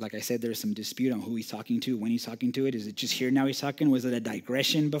 Like I said, there's some dispute on who he's talking to, when he's talking to it. Is it just here now he's talking? Was it a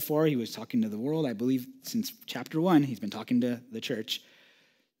digression before? He was talking to the world. I believe since chapter 1, he's been talking to the church.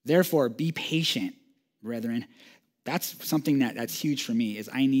 Therefore, be patient, brethren. That's something that's huge for me, is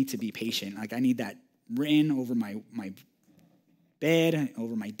I need to be patient. Like I need that written over my bed,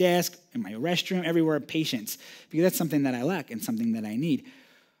 over my desk, in my restroom, everywhere, patience. Because that's something that I lack and something that I need.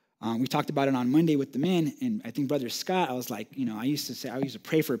 We talked about it on Monday with the men, and I think Brother Scott, I was like, I used to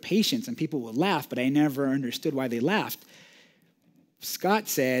pray for patience, and people would laugh, but I never understood why they laughed. Scott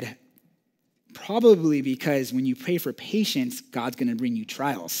said, probably because when you pray for patience, God's going to bring you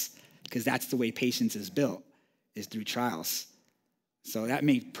trials, because that's the way patience is built, is through trials. So that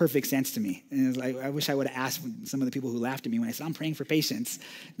made perfect sense to me. And it was like, I wish I would have asked some of the people who laughed at me when I said, I'm praying for patience.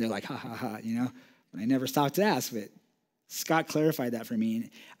 They're like, ha, ha, ha, But I never stopped to ask, but Scott clarified that for me. And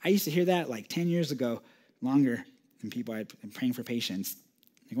I used to hear that like 10 years ago, longer, than people, I'm praying for patience.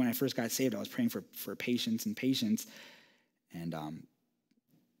 Like when I first got saved, I was praying for patience. And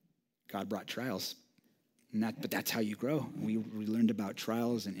God brought trials. But that's how you grow. We learned about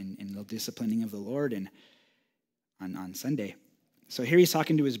trials and the disciplining of the Lord and on Sunday. So here he's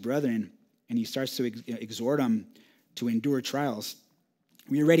talking to his brethren, and he starts to exhort them to endure trials.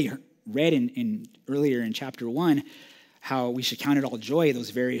 We already read earlier in chapter 1 how we should count it all joy,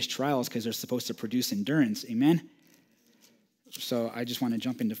 those various trials, because they're supposed to produce endurance. Amen? So I just want to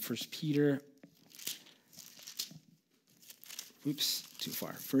jump into 1 Peter too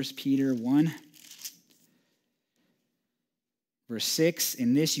far. 1 Peter 1. Verse 6,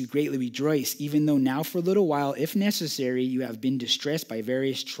 in this you greatly rejoice, even though now for a little while, if necessary, you have been distressed by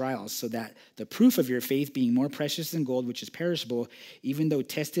various trials, so that the proof of your faith, being more precious than gold, which is perishable, even though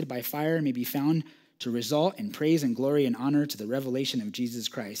tested by fire, may be found to result in praise and glory and honor to the revelation of Jesus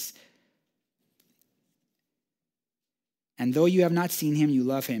Christ. And though you have not seen him, you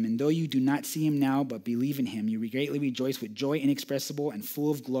love him. And though you do not see him now, but believe in him, you greatly rejoice with joy inexpressible and full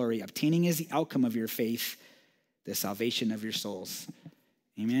of glory, obtaining as the outcome of your faith the salvation of your souls.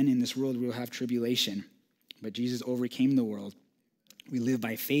 Amen. In this world, we'll have tribulation, but Jesus overcame the world. We live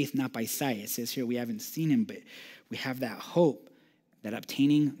by faith, not by sight. It says here we haven't seen him, but we have that hope, that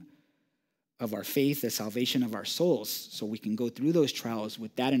obtaining of our faith, the salvation of our souls, so we can go through those trials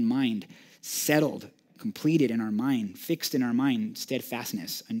with that in mind, settled, completed in our mind, fixed in our mind,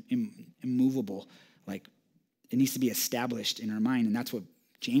 steadfastness, immovable. Like it needs to be established in our mind, and that's what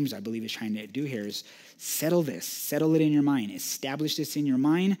James, I believe, is trying to do here is settle this, settle it in your mind, establish this in your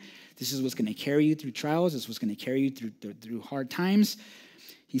mind. This is what's going to carry you through trials. This is what's going to carry you through hard times.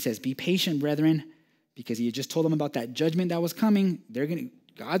 He says, be patient, brethren, because he had just told them about that judgment that was coming.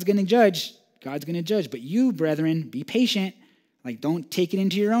 God's going to judge. God's going to judge. But you, brethren, be patient. Like, don't take it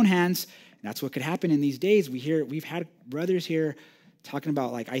into your own hands. That's what could happen in these days. We've had brothers here talking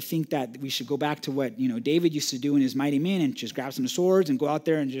about, like, I think that we should go back to what, David used to do in his mighty men and just grab some swords and go out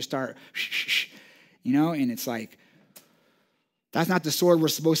there and just start, and it's like, that's not the sword we're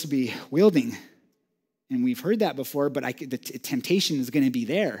supposed to be wielding. And we've heard that before, but the temptation is going to be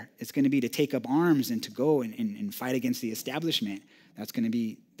there. It's going to be to take up arms and to go and fight against the establishment. That's going to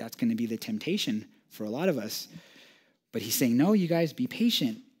be the temptation for a lot of us. But he's saying, no, you guys, be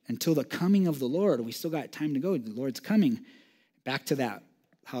patient until the coming of the Lord. We still got time to go. The Lord's coming. Back to that,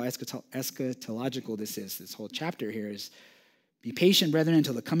 how eschatological this whole chapter here is, be patient, brethren,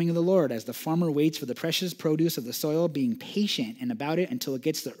 until the coming of the Lord, as the farmer waits for the precious produce of the soil, being patient and about it until it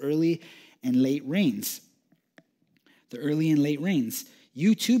gets the early and late rains. The early and late rains.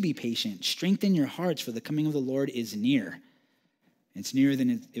 You too be patient. Strengthen your hearts, for the coming of the Lord is near. It's nearer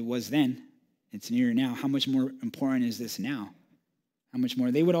than it was then. It's nearer now. How much more important is this now? How much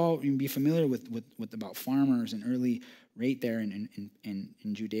more? They would all be familiar with about farmers and early rate there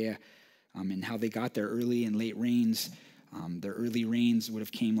in Judea, and how they got their early and late rains. Their early rains would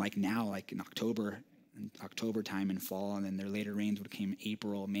have came like now, like in October time and fall, and then their later rains would have came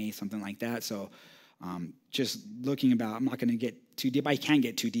April, May, something like that. So just looking about, I'm not going to get too deep. I can't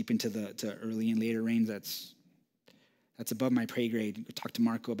get too deep into the early and later rains. That's above my pay grade. We'll talk to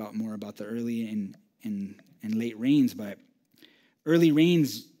Marco more about the early and late rains, but early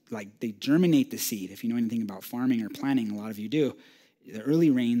rains, like, they germinate the seed. If you know anything about farming or planting, a lot of you do. The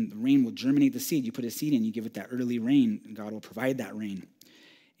rain will germinate the seed. You put a seed in, you give it that early rain, and God will provide that rain.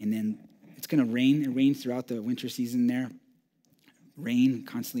 And then it's going to rain. It rains throughout the winter season there.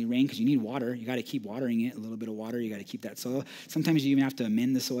 Constantly rain, because you need water. You got to keep watering it. A little bit of water. You got to keep that soil. Sometimes you even have to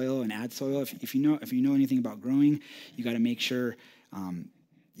amend the soil and add soil. If you know anything about growing, you got to make sure.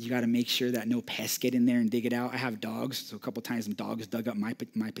 You got to make sure that no pests get in there and dig it out. I have dogs, so a couple times some dogs dug up my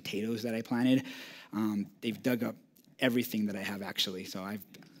potatoes that I planted. They've dug up everything that I have, actually. So I've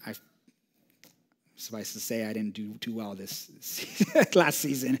suffice to say, I didn't do too well this last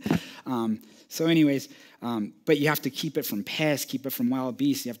season. So anyways, but you have to keep it from pests, keep it from wild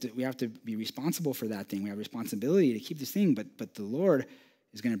beasts. We have to be responsible for that thing. We have responsibility to keep this thing, but the Lord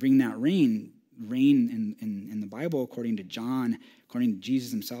is going to bring that rain in the Bible, according to John, according to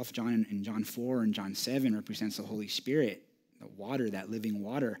Jesus himself. John in John 4 and John 7 represents the Holy Spirit, the water, that living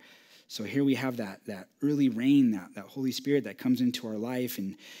water. So here we have that early rain, that Holy Spirit that comes into our life,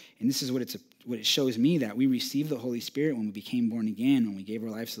 and this is what it shows me, that we received the Holy Spirit when we became born again, when we gave our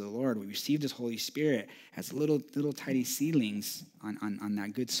lives to the Lord. We received this Holy Spirit as little tiny seedlings on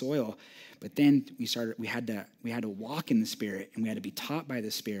that good soil. But then we had to walk in the Spirit, and we had to be taught by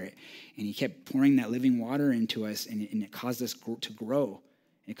the Spirit. And he kept pouring that living water into us, and it caused us to grow.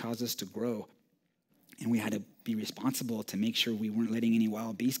 It caused us to grow. And we had to be responsible to make sure we weren't letting any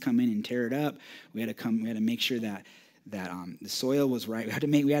wild beasts come in and tear it up. We had to make sure that the soil was right. We had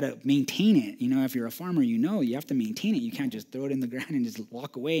to maintain it. If you're a farmer, you have to maintain it. You can't just throw it in the ground and just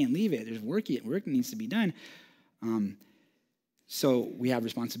walk away and leave it. There's work that needs to be done. So we have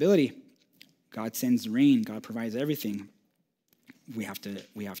responsibility. God sends the rain. God provides everything. We have to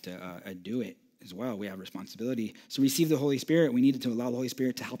do it as well. We have responsibility. So receive the Holy Spirit. We needed to allow the Holy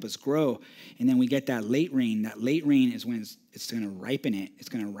Spirit to help us grow. And then we get that late rain. That late rain is when it's going to ripen it. It's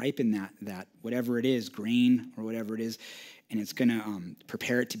going to ripen that whatever it is, grain or whatever it is, and it's going to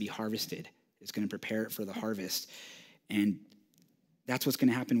prepare it to be harvested. It's going to prepare it for the harvest. And that's what's going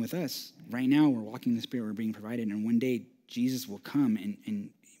to happen with us. Right now, we're walking in the Spirit, we're being provided, and one day Jesus will come, and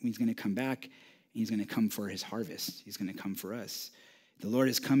he's going to come back, and he's going to come for his harvest. He's going to come for us. The Lord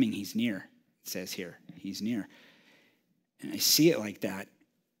is coming. He's near, it says here. He's near. And I see it like that.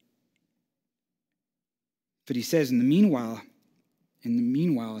 But he says, in the meanwhile,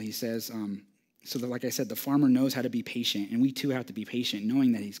 he says, so that, like I said, the farmer knows how to be patient, and we too have to be patient,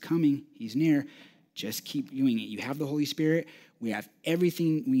 knowing that he's coming, he's near. Just keep doing it. You have the Holy Spirit. We have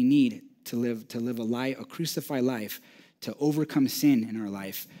everything we need to live a crucified life, to overcome sin in our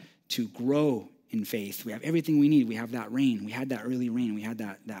life, to grow in faith. We have everything we need. We have that rain. We had that early rain. We had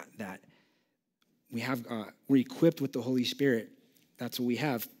that. We're equipped with the Holy Spirit. That's what we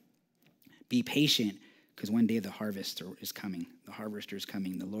have. Be patient, because one day the harvester is coming. The harvester is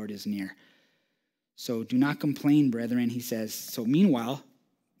coming. The Lord is near. So do not complain, brethren, he says. So meanwhile,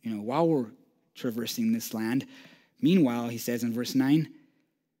 while we're traversing this land, meanwhile, he says in verse 9,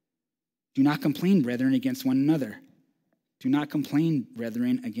 do not complain, brethren, against one another. Do not complain,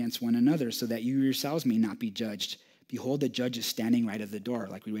 brethren, against one another, so that you yourselves may not be judged. Behold, the judge is standing right at the door,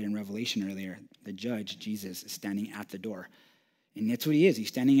 like we read in Revelation earlier. The judge, Jesus, is standing at the door. And that's what he is. He's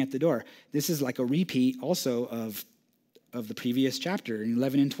standing at the door. This is like a repeat also of the previous chapter. In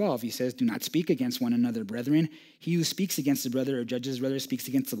 11 and 12, he says, do not speak against one another, brethren. He who speaks against the brother or judges his brother speaks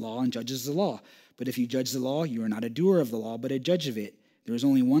against the law and judges the law. But if you judge the law, you are not a doer of the law, but a judge of it. There is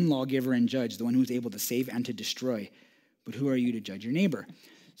only one lawgiver and judge, the one who is able to save and to destroy. But who are you to judge your neighbor?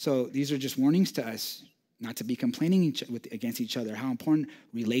 So these are just warnings to us not to be complaining against each other, how important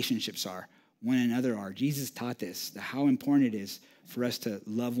relationships are, one another are. Jesus taught this, how important it is for us to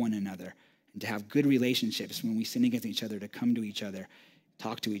love one another and to have good relationships when we sin against each other, to come to each other,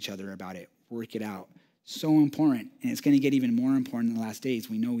 talk to each other about it, work it out. So important. And it's going to get even more important in the last days.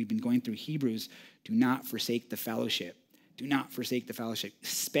 We know we've been going through Hebrews. Do not forsake the fellowship. Do not forsake the fellowship,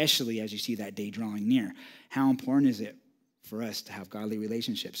 especially as you see that day drawing near. How important is it for us to have godly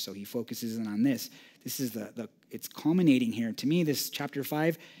relationships? So he focuses in on this. This is it's culminating here. To me, this chapter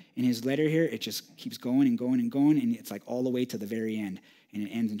 5 in his letter here, it just keeps going and going and going, and it's like all the way to the very end. And it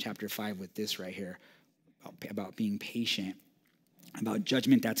ends in chapter 5 with this right here, about being patient, about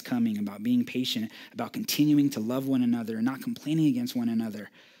judgment that's coming, about being patient, about continuing to love one another and not complaining against one another.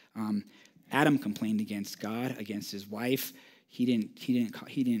 Adam complained against God, against his wife. He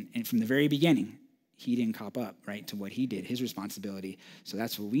didn't, and from the very beginning, he didn't cop up, right, to what he did, his responsibility. So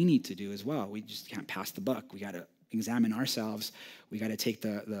that's what we need to do as well. We just can't pass the buck. We got to examine ourselves. We got to take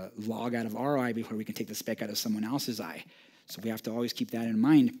the log out of our eye before we can take the speck out of someone else's eye. So we have to always keep that in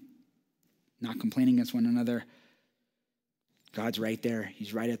mind, not complaining against one another. God's right there.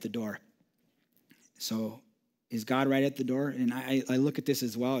 He's right at the door. So is God right at the door? And I look at this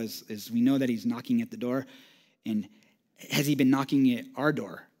as well as we know that he's knocking at the door. And has he been knocking at our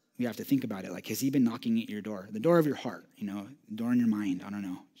door? We have to think about it. Like, has he been knocking at your door? The door of your heart, the door in your mind. I don't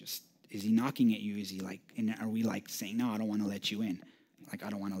know. Just, is he knocking at you? Is he like, and are we like saying, no, I don't want to let you in. Like,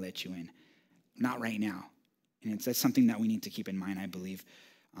 I don't want to let you in. Not right now. And that's something that we need to keep in mind, I believe,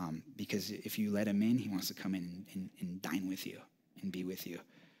 because if you let him in, he wants to come in and dine with you and be with you.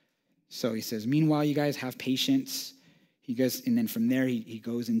 So he says, meanwhile, you guys have patience. He goes, and then from there, he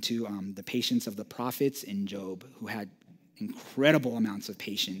goes into the patience of the prophets in Job, who had incredible amounts of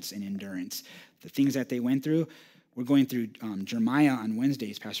patience and endurance. The things that they went through, we're going through Jeremiah on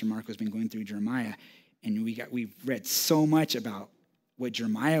Wednesdays. Pastor Mark has been going through Jeremiah, and we've read so much about what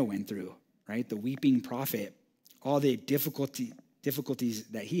Jeremiah went through, right? The weeping prophet, all the difficulties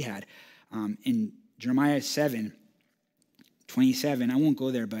that he had. In Jeremiah 7:27, I won't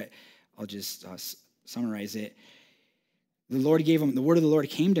go there, but I'll just summarize it. The Lord gave him, the word of the Lord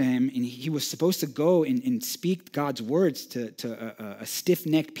came to him, and he was supposed to go and speak God's words to a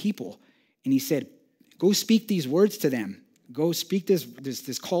stiff-necked people. And he said, go speak these words to them. Go speak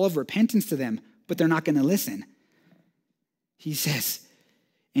this call of repentance to them, but they're not going to listen. He says,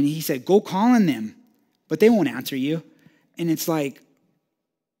 and he said, go call on them, but they won't answer you. And it's like,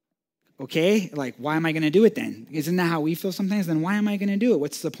 okay, like, why am I going to do it then? Isn't that how we feel sometimes? Then why am I going to do it?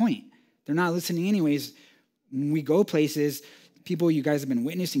 What's the point? They're not listening anyways. When we go places, people you guys have been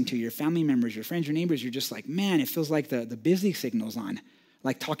witnessing to, your family members, your friends, your neighbors, you're just like, man, it feels like the busy signal's on,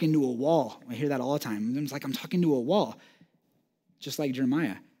 like talking to a wall. I hear that all the time. It's like I'm talking to a wall, just like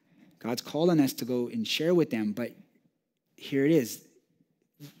Jeremiah. God's calling us to go and share with them, but here it is.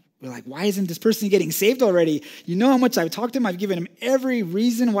 We're like, why isn't this person getting saved already? You know how much I've talked to him. I've given him every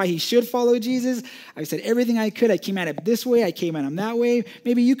reason why he should follow Jesus. I've said everything I could. I came at it this way. I came at him that way.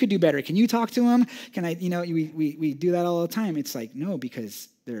 Maybe you could do better. Can you talk to him? Can I, we do that all the time. It's like, no, because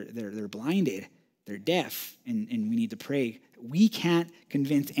they're blinded. They're deaf. And we need to pray We can't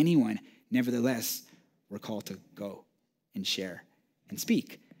convince anyone. Nevertheless, we're called to go and share and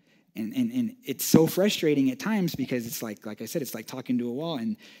speak. And it's so frustrating at times because it's like I said, it's like talking to a wall.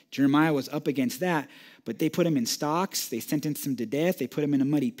 And Jeremiah was up against that, but they put him in stocks. They sentenced him to death. They put him in a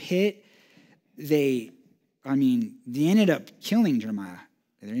muddy pit. They ended up killing Jeremiah.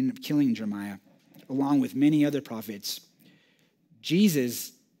 They ended up killing Jeremiah along with many other prophets.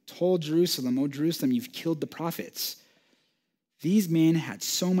 Jesus told Jerusalem, "Oh, Jerusalem, you've killed the prophets." These men had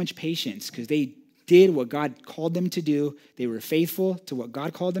so much patience because they did what God called them to do. They were faithful to what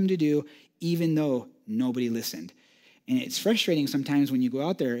God called them to do, even though nobody listened. And it's frustrating sometimes when you go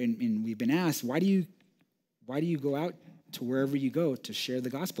out there, and we've been asked, why do you go out to wherever you go to share the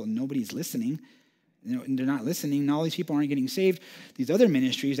gospel? Nobody's listening. And they're not listening. And all these people aren't getting saved. These other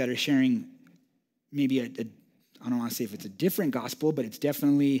ministries that are sharing maybe I don't want to say if it's a different gospel, but it's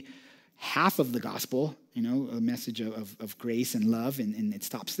definitely half of the gospel, a message of grace and love, and it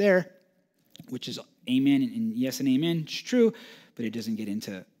stops there, which is amen and yes and amen. It's true, but it doesn't get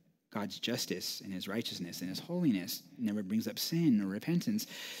into God's justice and his righteousness and his holiness. It never brings up sin or repentance.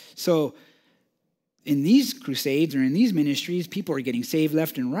 So in these crusades or in these ministries, people are getting saved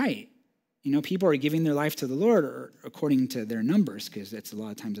left and right. People are giving their life to the Lord or according to their numbers, because that's a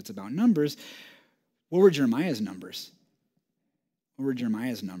lot of times it's about numbers. What were Jeremiah's numbers? What were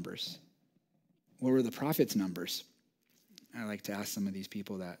Jeremiah's numbers? What were the prophets' numbers? I like to ask some of these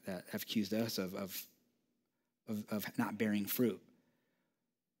people that have accused us of not bearing fruit.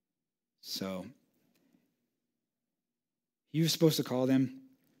 So you were supposed to call them,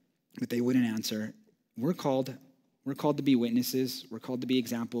 but they wouldn't answer. We're called to be witnesses. We're called to be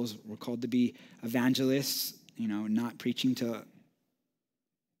examples. We're called to be evangelists, not preaching to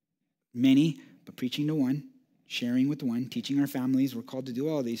many, but preaching to one, sharing with one, teaching our families. We're called to do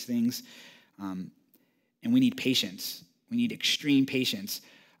all these things. And we need patience. We need extreme patience.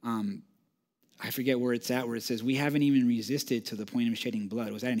 I forget where it's at, where it says, we haven't even resisted to the point of shedding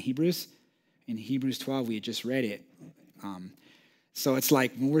blood. Was that in Hebrews? In Hebrews 12, we had just read it. So it's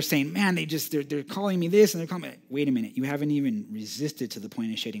like when we're saying, man, they're calling me this, and they're calling me, wait a minute, you haven't even resisted to the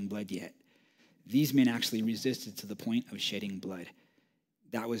point of shedding blood yet. These men actually resisted to the point of shedding blood.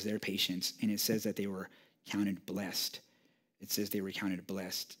 That was their patience. And it says that they were counted blessed. It says they were counted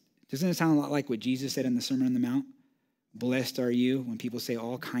blessed. Doesn't it sound a lot like what Jesus said in the Sermon on the Mount? Blessed are you when people say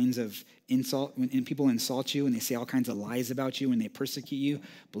all kinds of insult, when people insult you and they say all kinds of lies about you and they persecute you.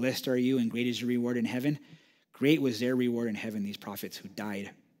 Blessed are you, and great is your reward in heaven. Great was their reward in heaven, these prophets who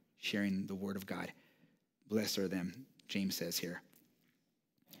died sharing the word of God. Blessed are them, James says here.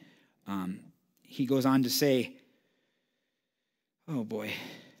 He goes on to say, oh boy.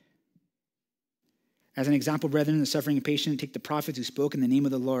 As an example, brethren, the suffering and patient, take the prophets who spoke in the name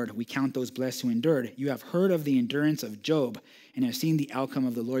of the Lord. We count those blessed who endured. You have heard of the endurance of Job and have seen the outcome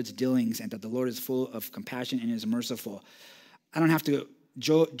of the Lord's dealings, and that the Lord is full of compassion and is merciful. I don't have to.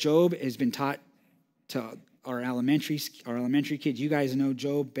 Job has been taught to our elementary kids. You guys know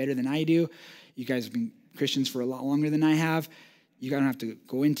Job better than I do. You guys have been Christians for a lot longer than I have. You don't have to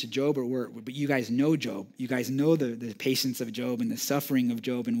go into Job but you guys know Job. You guys know the patience of Job and the suffering of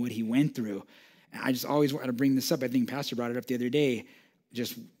Job and what he went through. I just always want to bring this up. I think Pastor brought it up the other day,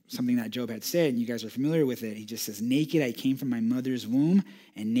 just something that Job had said, and you guys are familiar with it. He just says, naked I came from my mother's womb,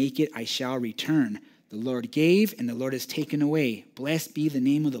 and naked I shall return. The Lord gave, and the Lord has taken away. Blessed be the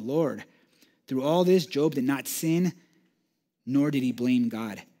name of the Lord. Through all this, Job did not sin, nor did he blame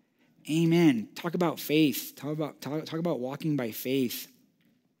God. Amen. Talk about faith. Talk about walking by faith,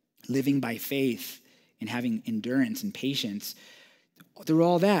 living by faith, and having endurance and patience. Through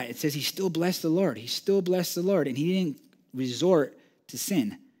all that, it says he still blessed the Lord. He still blessed the Lord, and he didn't resort to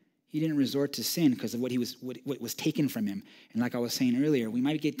sin. He didn't resort to sin because of what was taken from him. And like I was saying earlier, we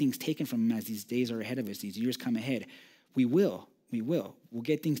might get things taken from him as these days are ahead of us, these years come ahead. We will. We'll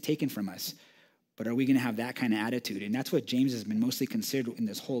get things taken from us. But are we going to have that kind of attitude? And that's what James has been mostly considered in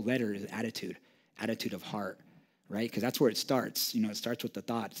this whole letter, is attitude of heart, right? Because that's where it starts. It starts with the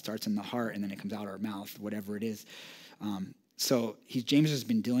thought. It starts in the heart, and then it comes out our mouth, whatever it is. So James has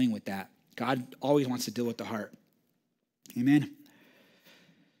been dealing with that. God always wants to deal with the heart. Amen.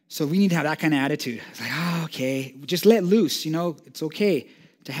 So we need to have that kind of attitude. It's like, okay, just let loose. It's okay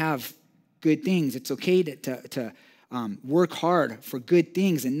to have good things. It's okay to work hard for good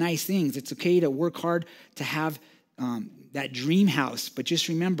things and nice things. It's okay to work hard to have that dream house. But just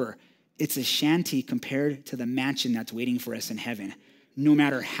remember, it's a shanty compared to the mansion that's waiting for us in heaven. No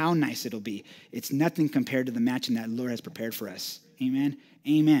matter how nice it'll be, it's nothing compared to the mansion that the Lord has prepared for us. Amen?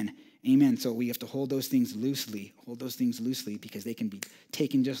 Amen. Amen. So we have to hold those things loosely because they can be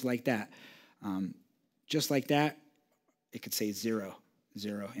taken just like that. Just like that, it could say 0,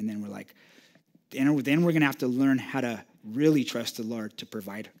 0. And then we're like, then we're going to have to learn how to really trust the Lord to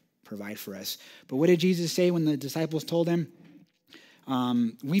provide for us. But what did Jesus say when the disciples told him?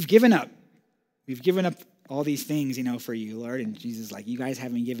 We've given up. We've given up all these things, for you, Lord. And Jesus is like, you guys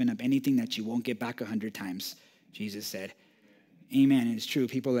haven't given up anything that you won't get back 100 times, Jesus said. Amen. And it's true.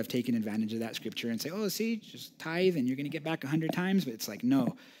 People have taken advantage of that scripture and say, oh, see, just tithe and you're going to get back 100 times. But it's like,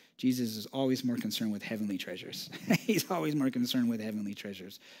 no, Jesus is always more concerned with heavenly treasures. He's always more concerned with heavenly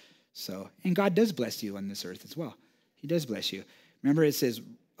treasures. So, and God does bless you on this earth as well. He does bless you. Remember, it says,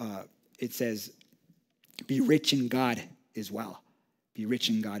 be rich in God as well. Be rich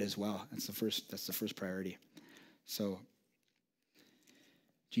in God as well. That's the first priority. So,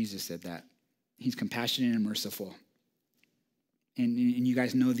 Jesus said that. He's compassionate and merciful. And you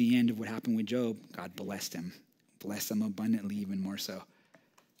guys know the end of what happened with Job. God blessed him. Blessed him abundantly, even more so,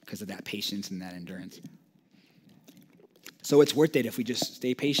 because of that patience and that endurance. So it's worth it if we just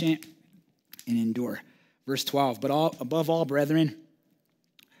stay patient and endure. Verse 12, but above all, brethren,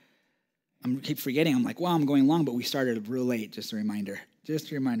 I keep forgetting. I'm like, well, I'm going long, but we started real late. Just a reminder,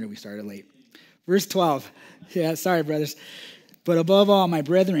 we started late. Verse 12. Yeah, sorry, brothers. But above all, my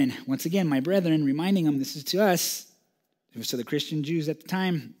brethren, once again, my brethren, reminding them this is to us. It was to the Christian Jews at the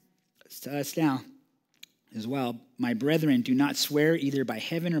time. It's to us now as well. My brethren, do not swear either by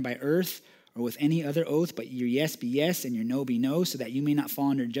heaven or by earth or with any other oath, but your yes be yes and your no be no, so that you may not fall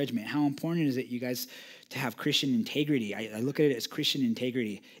under judgment. How important is it, you guys, to have Christian integrity? I look at it as Christian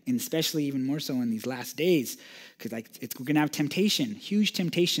integrity, and especially even more so in th's last days, because we're going to have temptation, huge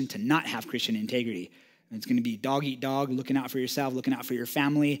temptation to not have Christian integrity. It's going to be dog eat dog, looking out for yourself, looking out for your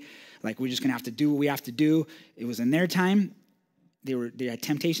family. Like, we're just going to have to do what we have to do. It was in their time. They had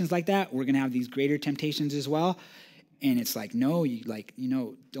temptations like that. We're going to have these greater temptations as well. And it's like, no,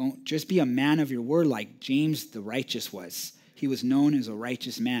 don't just be a man of your word like James the righteous was. He was known as a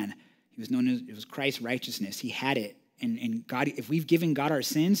righteous man. He was known as, it was Christ's righteousness. He had it. And God, if we've given God our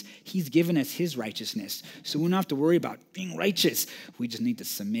sins, he's given us his righteousness. So we don't have to worry about being righteous. We just need to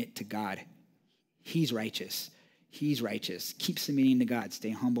submit to God. He's righteous. He's righteous. Keep submitting to God. Stay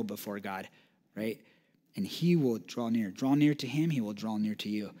humble before God, right? And he will draw near. Draw near to him, he will draw near to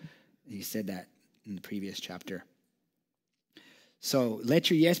you. He said that in the previous chapter. So let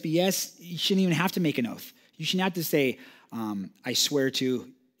your yes be yes. You shouldn't even have to make an oath. You shouldn't have to say, I swear to,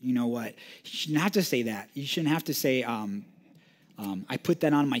 you know what. You shouldn't have to say that. You shouldn't have to say, I put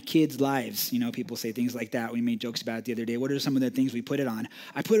that on my kids' lives. People say things like that. We made jokes about it the other day. What are some of the things we put it on?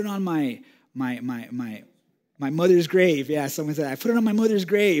 I put it on my mother's grave. Yeah, someone said, I put it on my mother's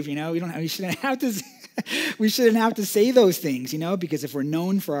grave. We shouldn't have to say those things, because if we're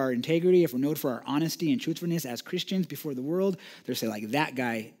known for our integrity, if we're known for our honesty and truthfulness as Christians before the world, they'll say, like, that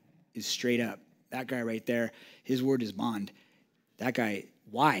guy is straight up. That guy right there, his word is bond. That guy,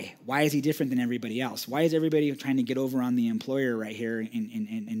 why? Why is he different than everybody else? Why is everybody trying to get over on the employer right here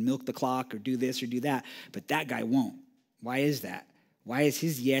and milk the clock or do this or do that? But that guy won't. Why is that? Why is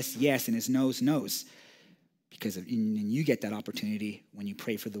his yes, yes, and his no's, no's? Because and you get that opportunity when you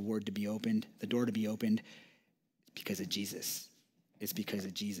pray for the word to be opened, the door to be opened, because of Jesus. It's because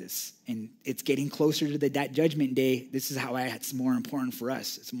of Jesus. And it's getting closer to that judgment day. This is how it's more important for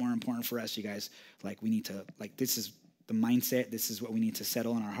us. It's more important for us, you guys. Like, we need to, this is the mindset. This is what we need to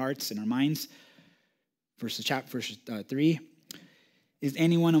settle in our hearts and our minds. Verse 3, is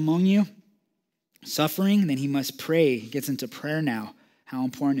anyone among you suffering? Then he must pray. He gets into prayer now. How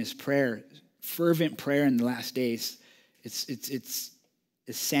important is prayer? Fervent prayer in the last days. It's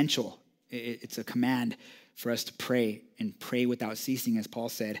essential. It's a command for us to pray and pray without ceasing, as Paul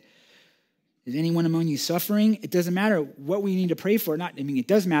said. Is anyone among you suffering? It doesn't matter what we need to pray for. It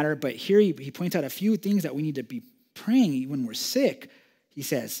does matter, but here he points out a few things that we need to be praying when we're sick. He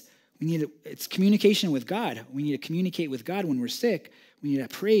says it's communication with God. We need to communicate with God when we're sick. We need to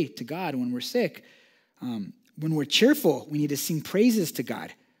pray to God when we're sick. When we're cheerful, we need to sing praises to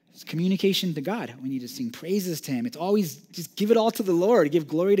God. It's communication to God. We need to sing praises to him. It's always just give it all to the Lord. Give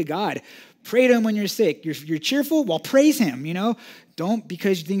glory to God. Pray to him when you're sick. You're cheerful? Well, praise him, Don't,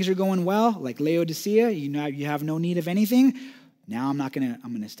 because things are going well, like Laodicea, you have no need of anything. Now I'm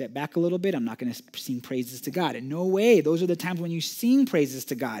going to step back a little bit. I'm not going to sing praises to God. In no way. Those are the times when you sing praises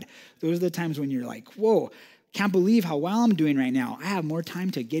to God. Those are the times when you're like, whoa, can't believe how well I'm doing right now. I have more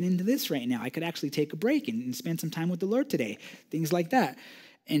time to get into this right now. I could actually take a break and spend some time with the Lord today. Things like that.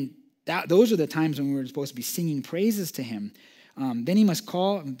 And those are the times when we're supposed to be singing praises to him. Then he must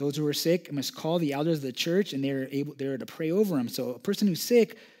call, those who are sick, must call the elders of the church, and they're to pray over him. So a person who's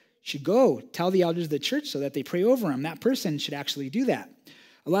sick should go tell the elders of the church so that they pray over him. That person should actually do that.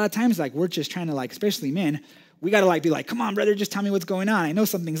 A lot of times, we're just trying to, especially men, We got to be like, come on, brother, just tell me what's going on. I know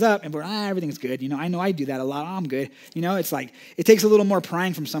something's up. And we're, everything's good. I know I do that a lot. I'm good. It's like, it takes a little more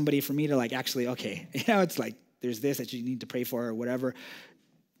prying from somebody for me to actually, okay. It's like, there's this that you need to pray for or whatever.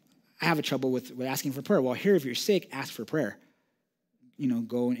 I have a trouble with asking for prayer. Well, here, if you're sick, ask for prayer.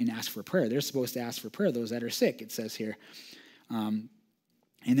 Go and ask for prayer. They're supposed to ask for prayer, those that are sick, it says here. And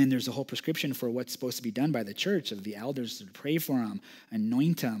then there's a whole prescription for what's supposed to be done by the church, of the elders to pray for them,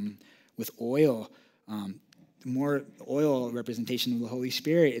 anoint them with oil. More oil representation of the Holy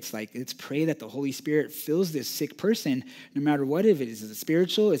Spirit. It's like, let's pray that the Holy Spirit fills this sick person, no matter what it is. Is it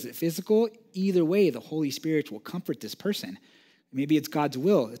spiritual? Is it physical? Either way, the Holy Spirit will comfort this person. Maybe it's God's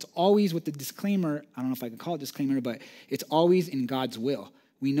will. It's always with the disclaimer. I don't know if I can call it disclaimer, but it's always in God's will.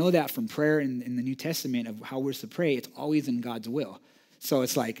 We know that from prayer in the New Testament of how we're to pray. It's always in God's will. So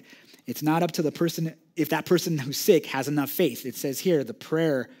it's like, it's not up to the person, if that person who's sick has enough faith. It says here, the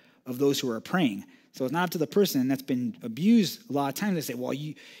prayer of those who are praying. So it's not up to the person that's been abused. A lot of times they say, well,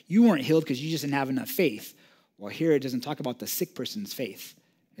 you weren't healed because you just didn't have enough faith. Well, here it doesn't talk about the sick person's faith.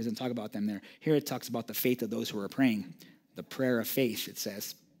 It doesn't talk about them there. Here it talks about the faith of those who are praying. The prayer of faith, it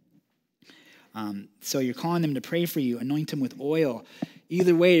says. So you're calling them to pray for you. Anoint them with oil.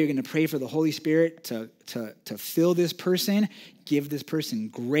 Either way, you're going to pray for the Holy Spirit to fill this person, give this person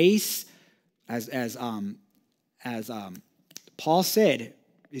grace. As Paul said,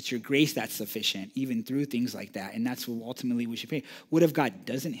 it's your grace that's sufficient, even through things like that. And that's what ultimately we should pray. What if God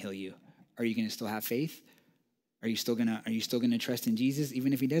doesn't heal you? Are you going to still have faith? Are you still gonna trust in Jesus?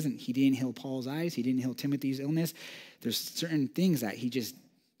 Even if he doesn't, he didn't heal Paul's eyes. He didn't heal Timothy's illness. There's certain things that he just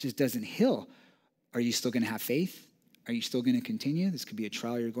doesn't heal. Are you still gonna have faith? Are you still gonna continue? This could be a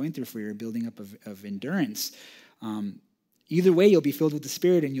trial you're going through for your building up of endurance. Either way, you'll be filled with the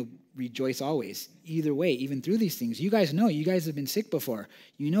Spirit and you'll rejoice always. Either way, even through these things. You guys know, you guys have been sick before.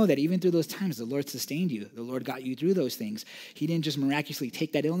 You know that even through those times, the Lord sustained you. The Lord got you through those things. He didn't just miraculously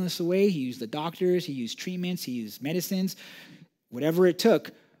take that illness away. He used the doctors. He used treatments. He used medicines. Whatever it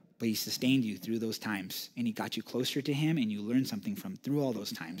took, but he sustained you through those times. And he got you closer to him, and you learned something through all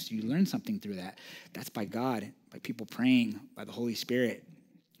those times. You learned something through that. That's by God, by people praying, by the Holy Spirit.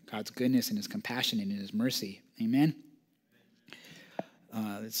 God's goodness and his compassion and his mercy. Amen?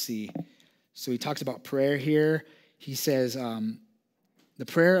 Let's see. So he talks about prayer here. He says, the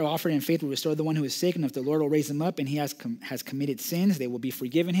prayer offered in faith will restore the one who is sick, and if the Lord will raise him up and he has committed sins, they will be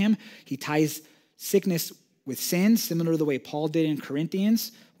forgiven him. He ties sickness with sins, similar to the way Paul did in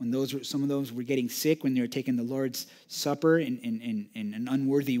Corinthians, when some of those were getting sick when they were taking the Lord's Supper in an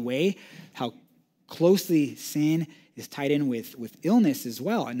unworthy way, how closely sin is tied in with illness as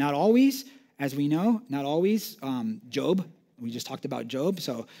well. And not always, as we know, not always. Job. We just talked about Job,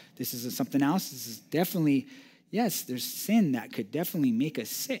 so this is something else. This is definitely, yes, there's sin that could definitely make us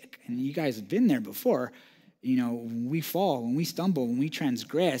sick. And you guys have been there before. When we fall, when we stumble, when we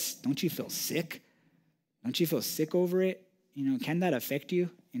transgress, don't you feel sick? Don't you feel sick over it? Can that affect you?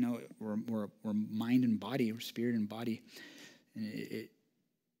 We're mind and body, we're spirit and body. And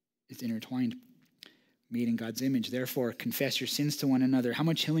it's intertwined, made in God's image. Therefore, confess your sins to one another. How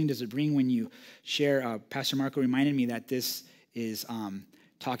much healing does it bring when you share? Pastor Marco reminded me that this is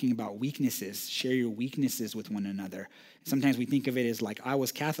talking about weaknesses. Share your weaknesses with one another. Sometimes we think of it as like, I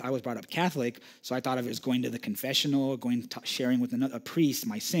was Catholic. I was brought up Catholic, so I thought of it as going to the confessional, sharing with a priest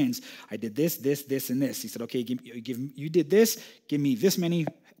my sins. I did this, and this. He said, okay, you did this. Give me this many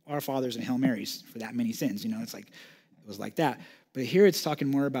Our Fathers and Hail Marys for that many sins. It's like it was like that. But here it's talking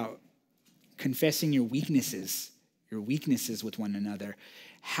more about confessing your weaknesses with one another.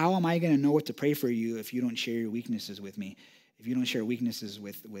 How am I going to know what to pray for you if you don't share your weaknesses with me? If you don't share weaknesses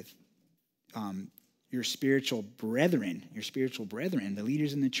with your spiritual brethren, the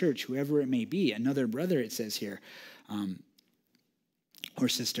leaders in the church, whoever it may be, another brother, it says here, or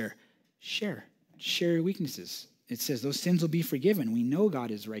sister, share your weaknesses. It says those sins will be forgiven. We know God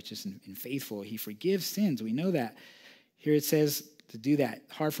is righteous and faithful. He forgives sins. We know that. Here it says, to do that,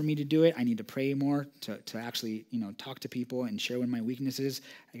 hard for me to do it. I need to pray more to actually, talk to people and share with my weaknesses.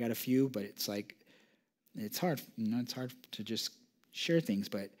 I got a few, but it's like, it's hard. It's hard to just share things.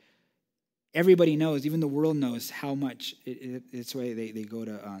 But everybody knows, even the world knows how much. It's why they go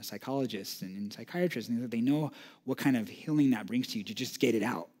to psychologists and psychiatrists, and they know what kind of healing that brings to you to just get it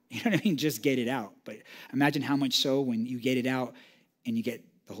out. You know what I mean? Just get it out. But imagine how much so when you get it out and you get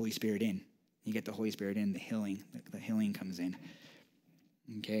the Holy Spirit in. You get the Holy Spirit in, the healing comes in.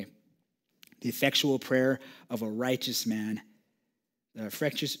 Okay. The effectual prayer of a righteous man. The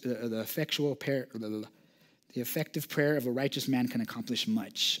effective prayer of a righteous man can accomplish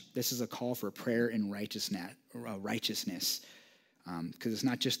much. This is a call for prayer in righteousness. because it's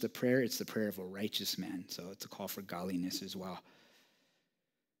not just a prayer, it's the prayer of a righteous man. So it's a call for godliness as well.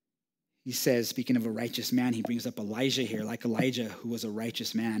 He says, speaking of a righteous man, he brings up Elijah here, like Elijah, who was a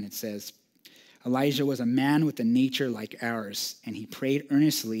righteous man. It says, Elijah was a man with a nature like ours, and he prayed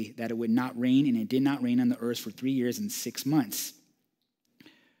earnestly that it would not rain, and it did not rain on the earth for 3 years and 6 months.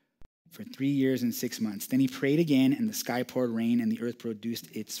 For 3 years and 6 months. Then he prayed again, and the sky poured rain, and the earth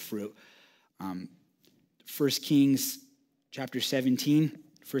produced its fruit. 1 Kings chapter 17.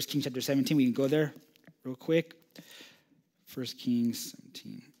 1 Kings chapter 17. We can go there real quick. 1 Kings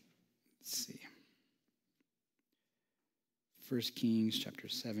 17. Let's see. 1 Kings chapter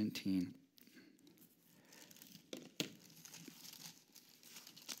 17.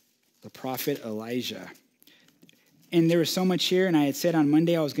 The prophet Elijah. And there was so much here, and I had said on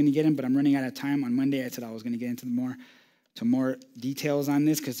Monday I was going to get in, but I'm running out of time. On Monday I said I was going to get into more details on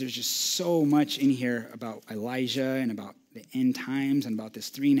this, because there's just so much in here about Elijah and about the end times and about this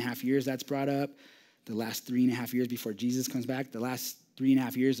 3.5 years that's brought up, the last 3.5 years before Jesus comes back, the last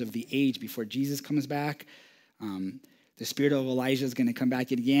 3.5 years of the age before Jesus comes back. The spirit of Elijah is going to come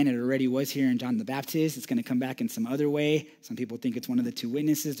back again. It already was here in John the Baptist. It's going to come back in some other way. Some people think it's one of the two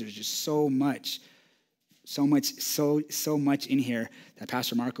witnesses. There's just so much in here that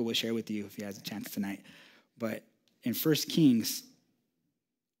Pastor Marco will share with you if he has a chance tonight. But in 1 Kings,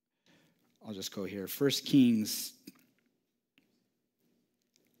 I'll just go here. 1 Kings,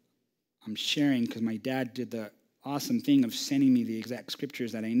 I'm sharing because my dad did the awesome thing of sending me the exact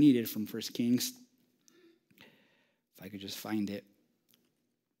scriptures that I needed from 1 Kings. If I could just find it.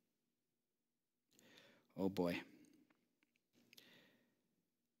 Oh boy.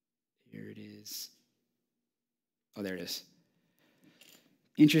 Here it is. Oh, there it is.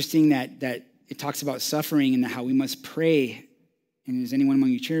 Interesting that it talks about suffering and how we must pray. And is anyone among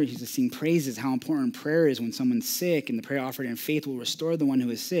you church who's to sing praises, how important prayer is when someone's sick, and the prayer offered in faith will restore the one who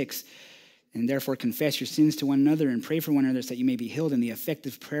is sick. And therefore confess your sins to one another and pray for one another so that you may be healed. And the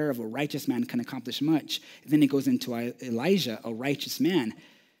effective prayer of a righteous man can accomplish much. And then it goes into Elijah, a righteous man.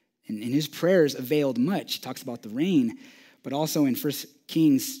 And his prayers availed much. It talks about the rain. But also in 1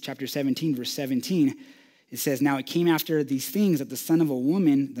 Kings chapter 17, verse 17, it says, now it came after these things that the son of a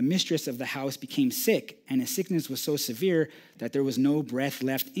woman, the mistress of the house, became sick. And his sickness was so severe that there was no breath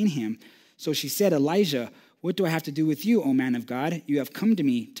left in him. So she said, Elijah, what do I have to do with you, O man of God? You have come to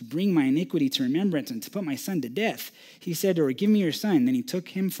me to bring my iniquity to remembrance and to put my son to death. He said to her, give me your son. Then he took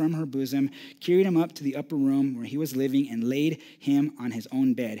him from her bosom, carried him up to the upper room where he was living, and laid him on his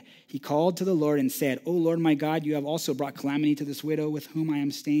own bed. He called to the Lord and said, O Lord my God, you have also brought calamity to this widow with whom I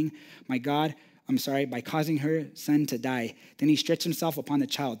am staying. By causing her son to die. Then he stretched himself upon the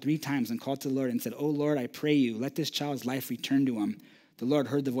child 3 times and called to the Lord and said, O Lord, I pray you, let this child's life return to him. The Lord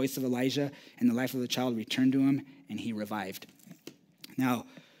heard the voice of Elijah, and the life of the child returned to him, and he revived. Now,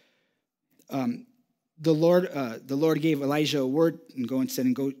 the Lord gave Elijah a word and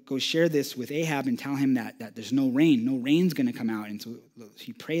go share this with Ahab and tell him that there's no rain. No rain's going to come out. And so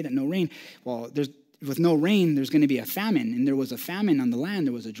he prayed that no rain. Well, with no rain, there's going to be a famine. And there was a famine on the land.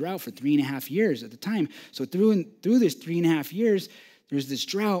 There was a drought for 3.5 years at the time. So through this 3.5 years, there's this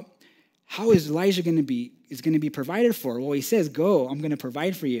drought. How is Elijah going to be provided for? Well, he says, go, I'm going to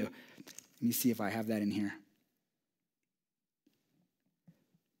provide for you. Let me see if I have that in here.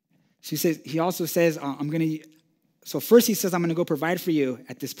 He also says, so first he says, I'm going to go provide for you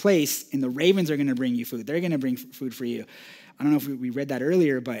at this place, and the ravens are going to bring you food. They're going to bring food for you. I don't know if we read that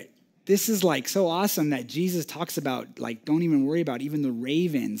earlier, but this is like so awesome that Jesus talks about, like, don't even worry about even the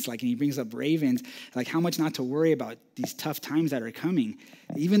ravens. Like, and he brings up ravens, like how much not to worry about these tough times that are coming.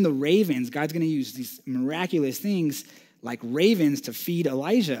 Even the ravens, God's going to use these miraculous things like ravens to feed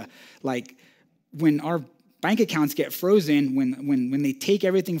Elijah. Like when our bank accounts get frozen, when they take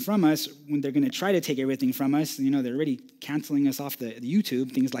everything from us, when they're going to try to take everything from us, they're already canceling us off the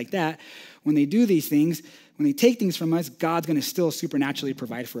YouTube, things like that. When they do these things, when they take things from us, God's going to still supernaturally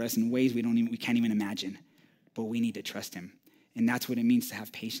provide for us in ways we can't even imagine. But we need to trust him. And that's what it means to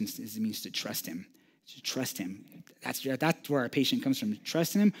have patience. It means to trust him. To trust him. That's where our patience comes from.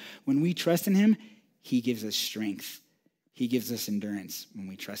 Trust him. When we trust in him, he gives us strength. He gives us endurance when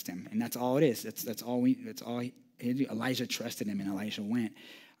we trust him. And that's all it is. That's all Elijah trusted him, and Elijah went.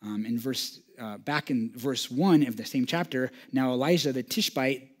 Back in verse 1 of the same chapter, now Elijah the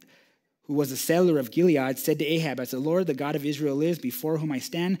Tishbite, who was a settler of Gilead, said to Ahab, as the Lord, the God of Israel lives, before whom I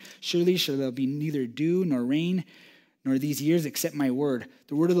stand, surely shall there be neither dew nor rain, nor these years accept my word.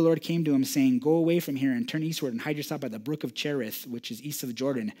 The word of the Lord came to him, saying, go away from here and turn eastward and hide yourself by the brook of Cherith, which is east of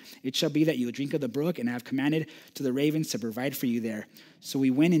Jordan. It shall be that you will drink of the brook, and I have commanded to the ravens to provide for you there. So he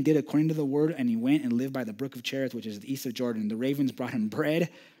went and did according to the word, and he went and lived by the brook of Cherith, which is the east of Jordan. The ravens brought him bread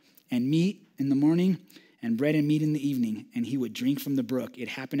and meat in the morning, and bread and meat in the evening, and he would drink from the brook. It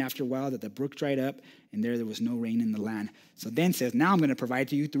happened after a while that the brook dried up, and there was no rain in the land. So then says, now I'm going to provide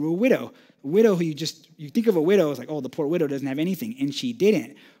to you through a widow. A widow who you think of a widow as like, oh, the poor widow doesn't have anything. And she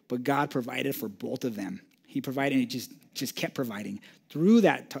didn't, but God provided for both of them. He provided, and he just kept providing through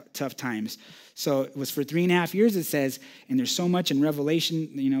that tough times. So it was for 3.5 years, it says, and there's so much in Revelation,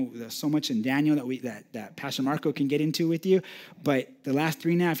 there's so much in Daniel that Pastor Marco can get into with you. But the last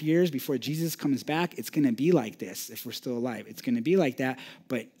 3.5 years before Jesus comes back, it's going to be like this if we're still alive. It's going to be like that.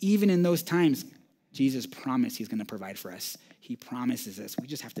 But even in those times, Jesus promised he's going to provide for us. He promises us. We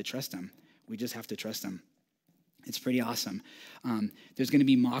just have to trust him. We just have to trust him. It's pretty awesome. There's going to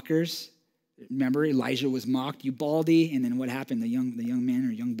be mockers. Remember, Elijah was mocked, you baldy, and then what happened? The young men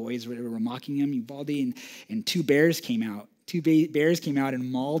or young boys were mocking him, you baldy, and 2 bears came out. 2 bears came out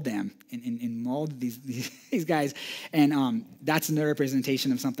and mauled them, and mauled these guys. And that's another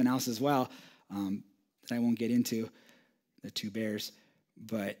representation of something else as well that I won't get into, the 2 bears.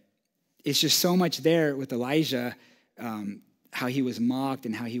 But it's just so much there with Elijah, how he was mocked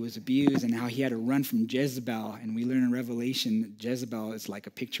and how he was abused and how he had to run from Jezebel. And we learn in Revelation that Jezebel is like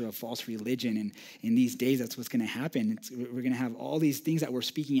a picture of false religion. And in these days, that's what's going to happen. We're going to have all these things that we're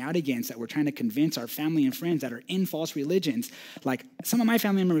speaking out against, that we're trying to convince our family and friends that are in false religions. Like some of my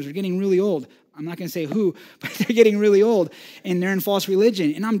family members are getting really old. I'm not going to say who, but they're getting really old and they're in false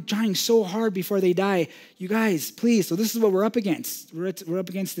religion. And I'm trying so hard before they die. You guys, please. So this is what we're up against. We're up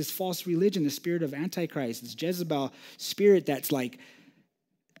against this false religion, the spirit of Antichrist, this Jezebel spirit that's like,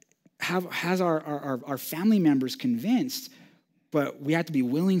 has our family members convinced, but we have to be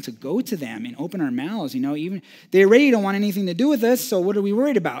willing to go to them and open our mouths. Even they already don't want anything to do with us. So what are we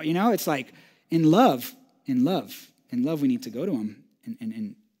worried about? It's like in love, we need to go to them.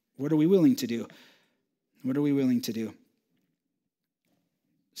 And what are we willing to do? What are we willing to do?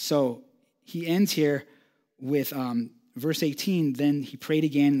 So he ends here with verse 18. Then he prayed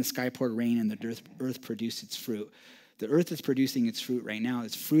again, and the sky poured rain, and the earth produced its fruit. The earth is producing its fruit right now.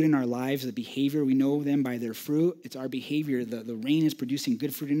 It's fruit in our lives, the behavior. We know them by their fruit. It's our behavior. The rain is producing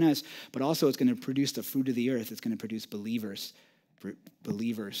good fruit in us, but also it's going to produce the fruit of the earth. It's going to produce believers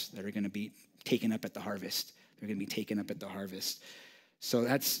that are going to be taken up at the harvest. They're going to be taken up at the harvest. So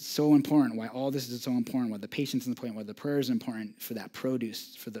that's so important, why all this is so important, why the patience is important, why the prayer is important, for that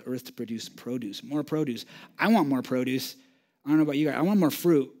produce, for the earth to produce produce, more produce. I want more produce. I don't know about you guys. I want more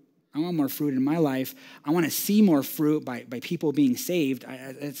fruit. I want more fruit in my life. I want to see more fruit by people being saved.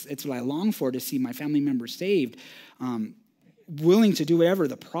 It's what I long for, to see my family members saved. Willing to do whatever.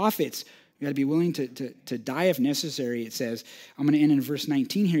 The prophets, you got to be willing to die if necessary, it says. I'm going to end in verse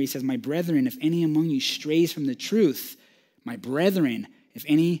 19 here. He says, my brethren, if any among you strays from the truth, my brethren, if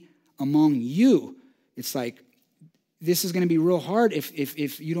any among you, it's like, this is going to be real hard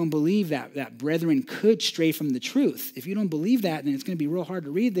if you don't believe that brethren could stray from the truth. If you don't believe that, then it's going to be real hard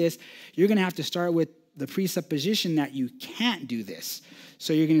to read this. You're going to have to start with the presupposition that you can't do this.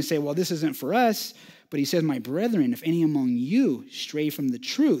 So you're going to say, well, this isn't for us. But he says, my brethren, if any among you stray from the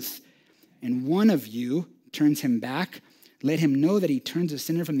truth, and one of you turns him back, let him know that he turns a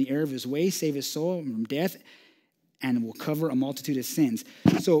sinner from the error of his way, save his soul from death, and will cover a multitude of sins.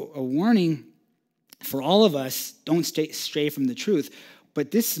 So a warning for all of us, don't stray from the truth.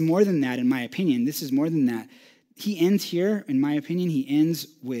 But this is more than that, in my opinion. This is more than that. He ends here, in my opinion, he ends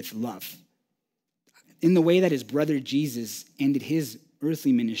with love. In the way that his brother Jesus ended his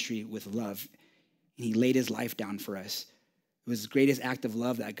earthly ministry with love. And he laid his life down for us. It was the greatest act of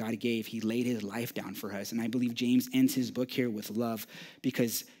love that God gave. He laid his life down for us. And I believe James ends his book here with love,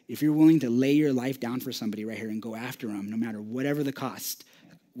 because if you're willing to lay your life down for somebody right here and go after them, no matter whatever the cost,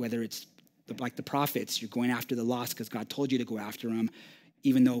 whether it's like the prophets, you're going after the lost because God told you to go after them,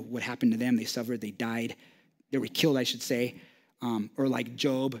 even though what happened to them, they suffered, they died, they were killed, I should say. Or like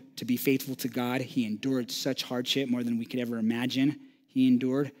Job, to be faithful to God, he endured such hardship, more than we could ever imagine. He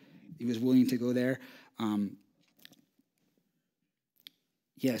endured. He was willing to go there.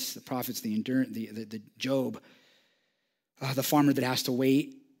 Yes, the prophets, the Job, the farmer that has to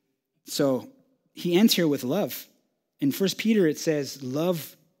wait. So he ends here with love. In 1 Peter, it says,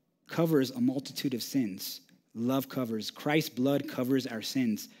 love covers a multitude of sins. Love covers. Christ's blood covers our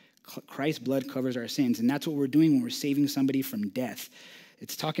sins. Christ's blood covers our sins. And that's what we're doing when we're saving somebody from death.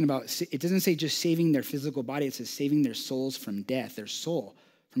 It's talking about, it doesn't say just saving their physical body. It says saving their souls from death, their soul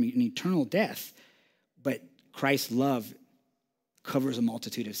from an eternal death. But Christ's love covers a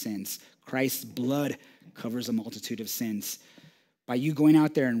multitude of sins. Christ's blood covers a multitude of sins. By you going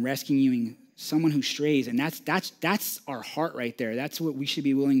out there and rescuing someone who strays, and that's our heart right there. That's what we should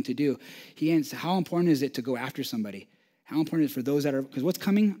be willing to do. How important is it to go after somebody? How important is it for those that are, because what's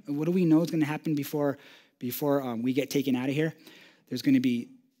coming, what do we know is going to happen before we get taken out of here? There's going to be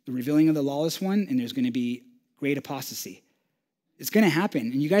the revealing of the lawless one, and there's going to be great apostasy. It's going to happen,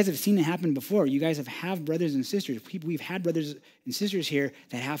 and you guys have seen it happen before. You guys have brothers and sisters. We've had brothers and sisters here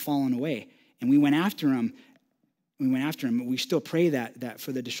that have fallen away, and we went after them. But we still pray that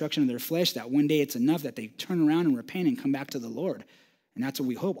for the destruction of their flesh, that one day it's enough that they turn around and repent and come back to the Lord. And that's what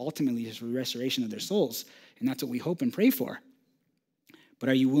we hope ultimately is for the restoration of their souls. And that's what we hope and pray for. But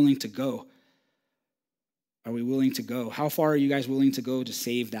are you willing to go? Are we willing to go? How far are you guys willing to go to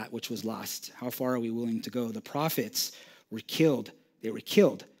save that which was lost? How far are we willing to go? The prophets were killed. They were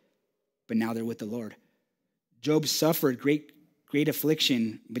killed, but now they're with the Lord. Job suffered great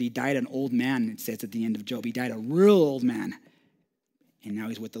affliction, but he died an old man, it says at the end of Job. He died a real old man, and now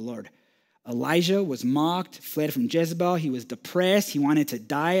he's with the Lord. Elijah was mocked, fled from Jezebel. He was depressed. He wanted to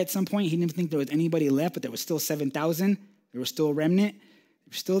die at some point. He didn't think there was anybody left, but there was still 7,000. There was still a remnant. They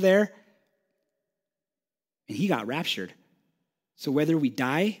were still there. And he got raptured. So whether we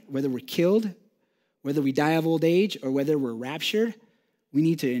die, whether we're killed, whether we die of old age, or whether we're raptured, we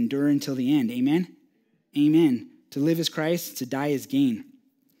need to endure until the end. Amen? Amen. To live is Christ, to die is gain.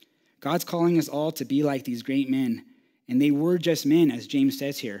 God's calling us all to be like these great men. And they were just men, as James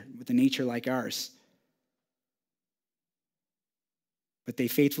says here, with a nature like ours. But they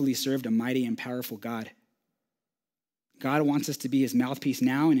faithfully served a mighty and powerful God. God wants us to be his mouthpiece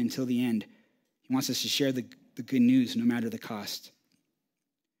now and until the end. He wants us to share the good news no matter the cost.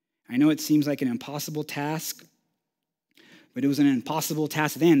 I know it seems like an impossible task, but it was an impossible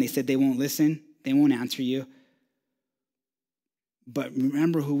task then. They said they won't listen, they won't answer you. But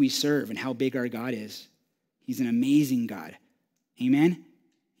remember who we serve and how big our God is. He's an amazing God. Amen?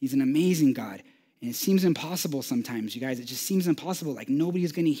 He's an amazing God. And it seems impossible sometimes, you guys. It just seems impossible. Like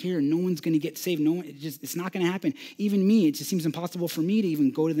nobody's going to hear. No one's going to get saved. It's not going to happen. Even me, it just seems impossible for me to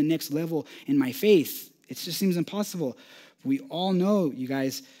even go to the next level in my faith. It just seems impossible. We all know, you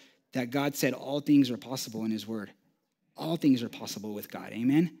guys, that God said all things are possible in his word. All things are possible with God.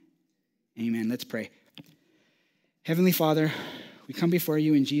 Amen? Amen. Let's pray. Heavenly Father, we come before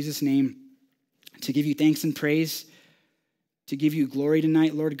you in Jesus' name to give you thanks and praise, to give you glory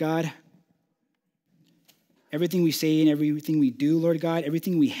tonight, Lord God. Everything we say and everything we do, Lord God,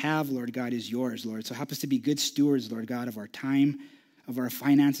 everything we have, Lord God, is yours, Lord. So help us to be good stewards, Lord God, of our time, of our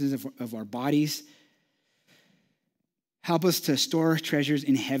finances, of our bodies. Help us to store treasures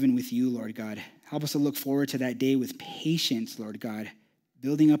in heaven with you, Lord God. Help us to look forward to that day with patience, Lord God,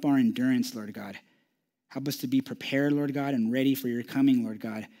 building up our endurance, Lord God. Help us to be prepared, Lord God, and ready for your coming, Lord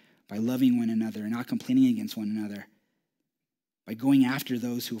God, by loving one another and not complaining against one another, by going after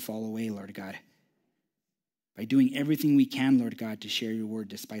those who fall away, Lord God, by doing everything we can, Lord God, to share your word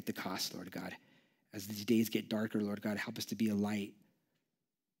despite the cost, Lord God. As these days get darker, Lord God, help us to be a light,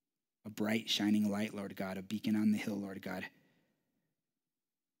 a bright, shining light, Lord God, a beacon on the hill, Lord God.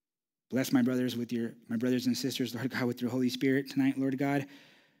 Bless my brothers and sisters, Lord God, with your Holy Spirit tonight, Lord God.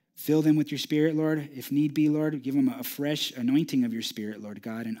 Fill them with your Spirit, Lord. If need be, Lord, give them a fresh anointing of your Spirit, Lord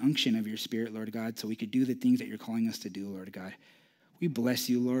God, an unction of your Spirit, Lord God, so we could do the things that you're calling us to do, Lord God. We bless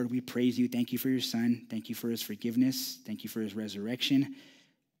you, Lord. We praise you. Thank you for your Son. Thank you for his forgiveness. Thank you for his resurrection.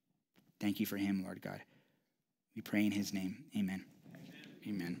 Thank you for him, Lord God. We pray in his name. Amen.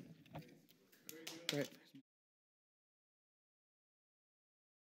 Amen. Amen. Right.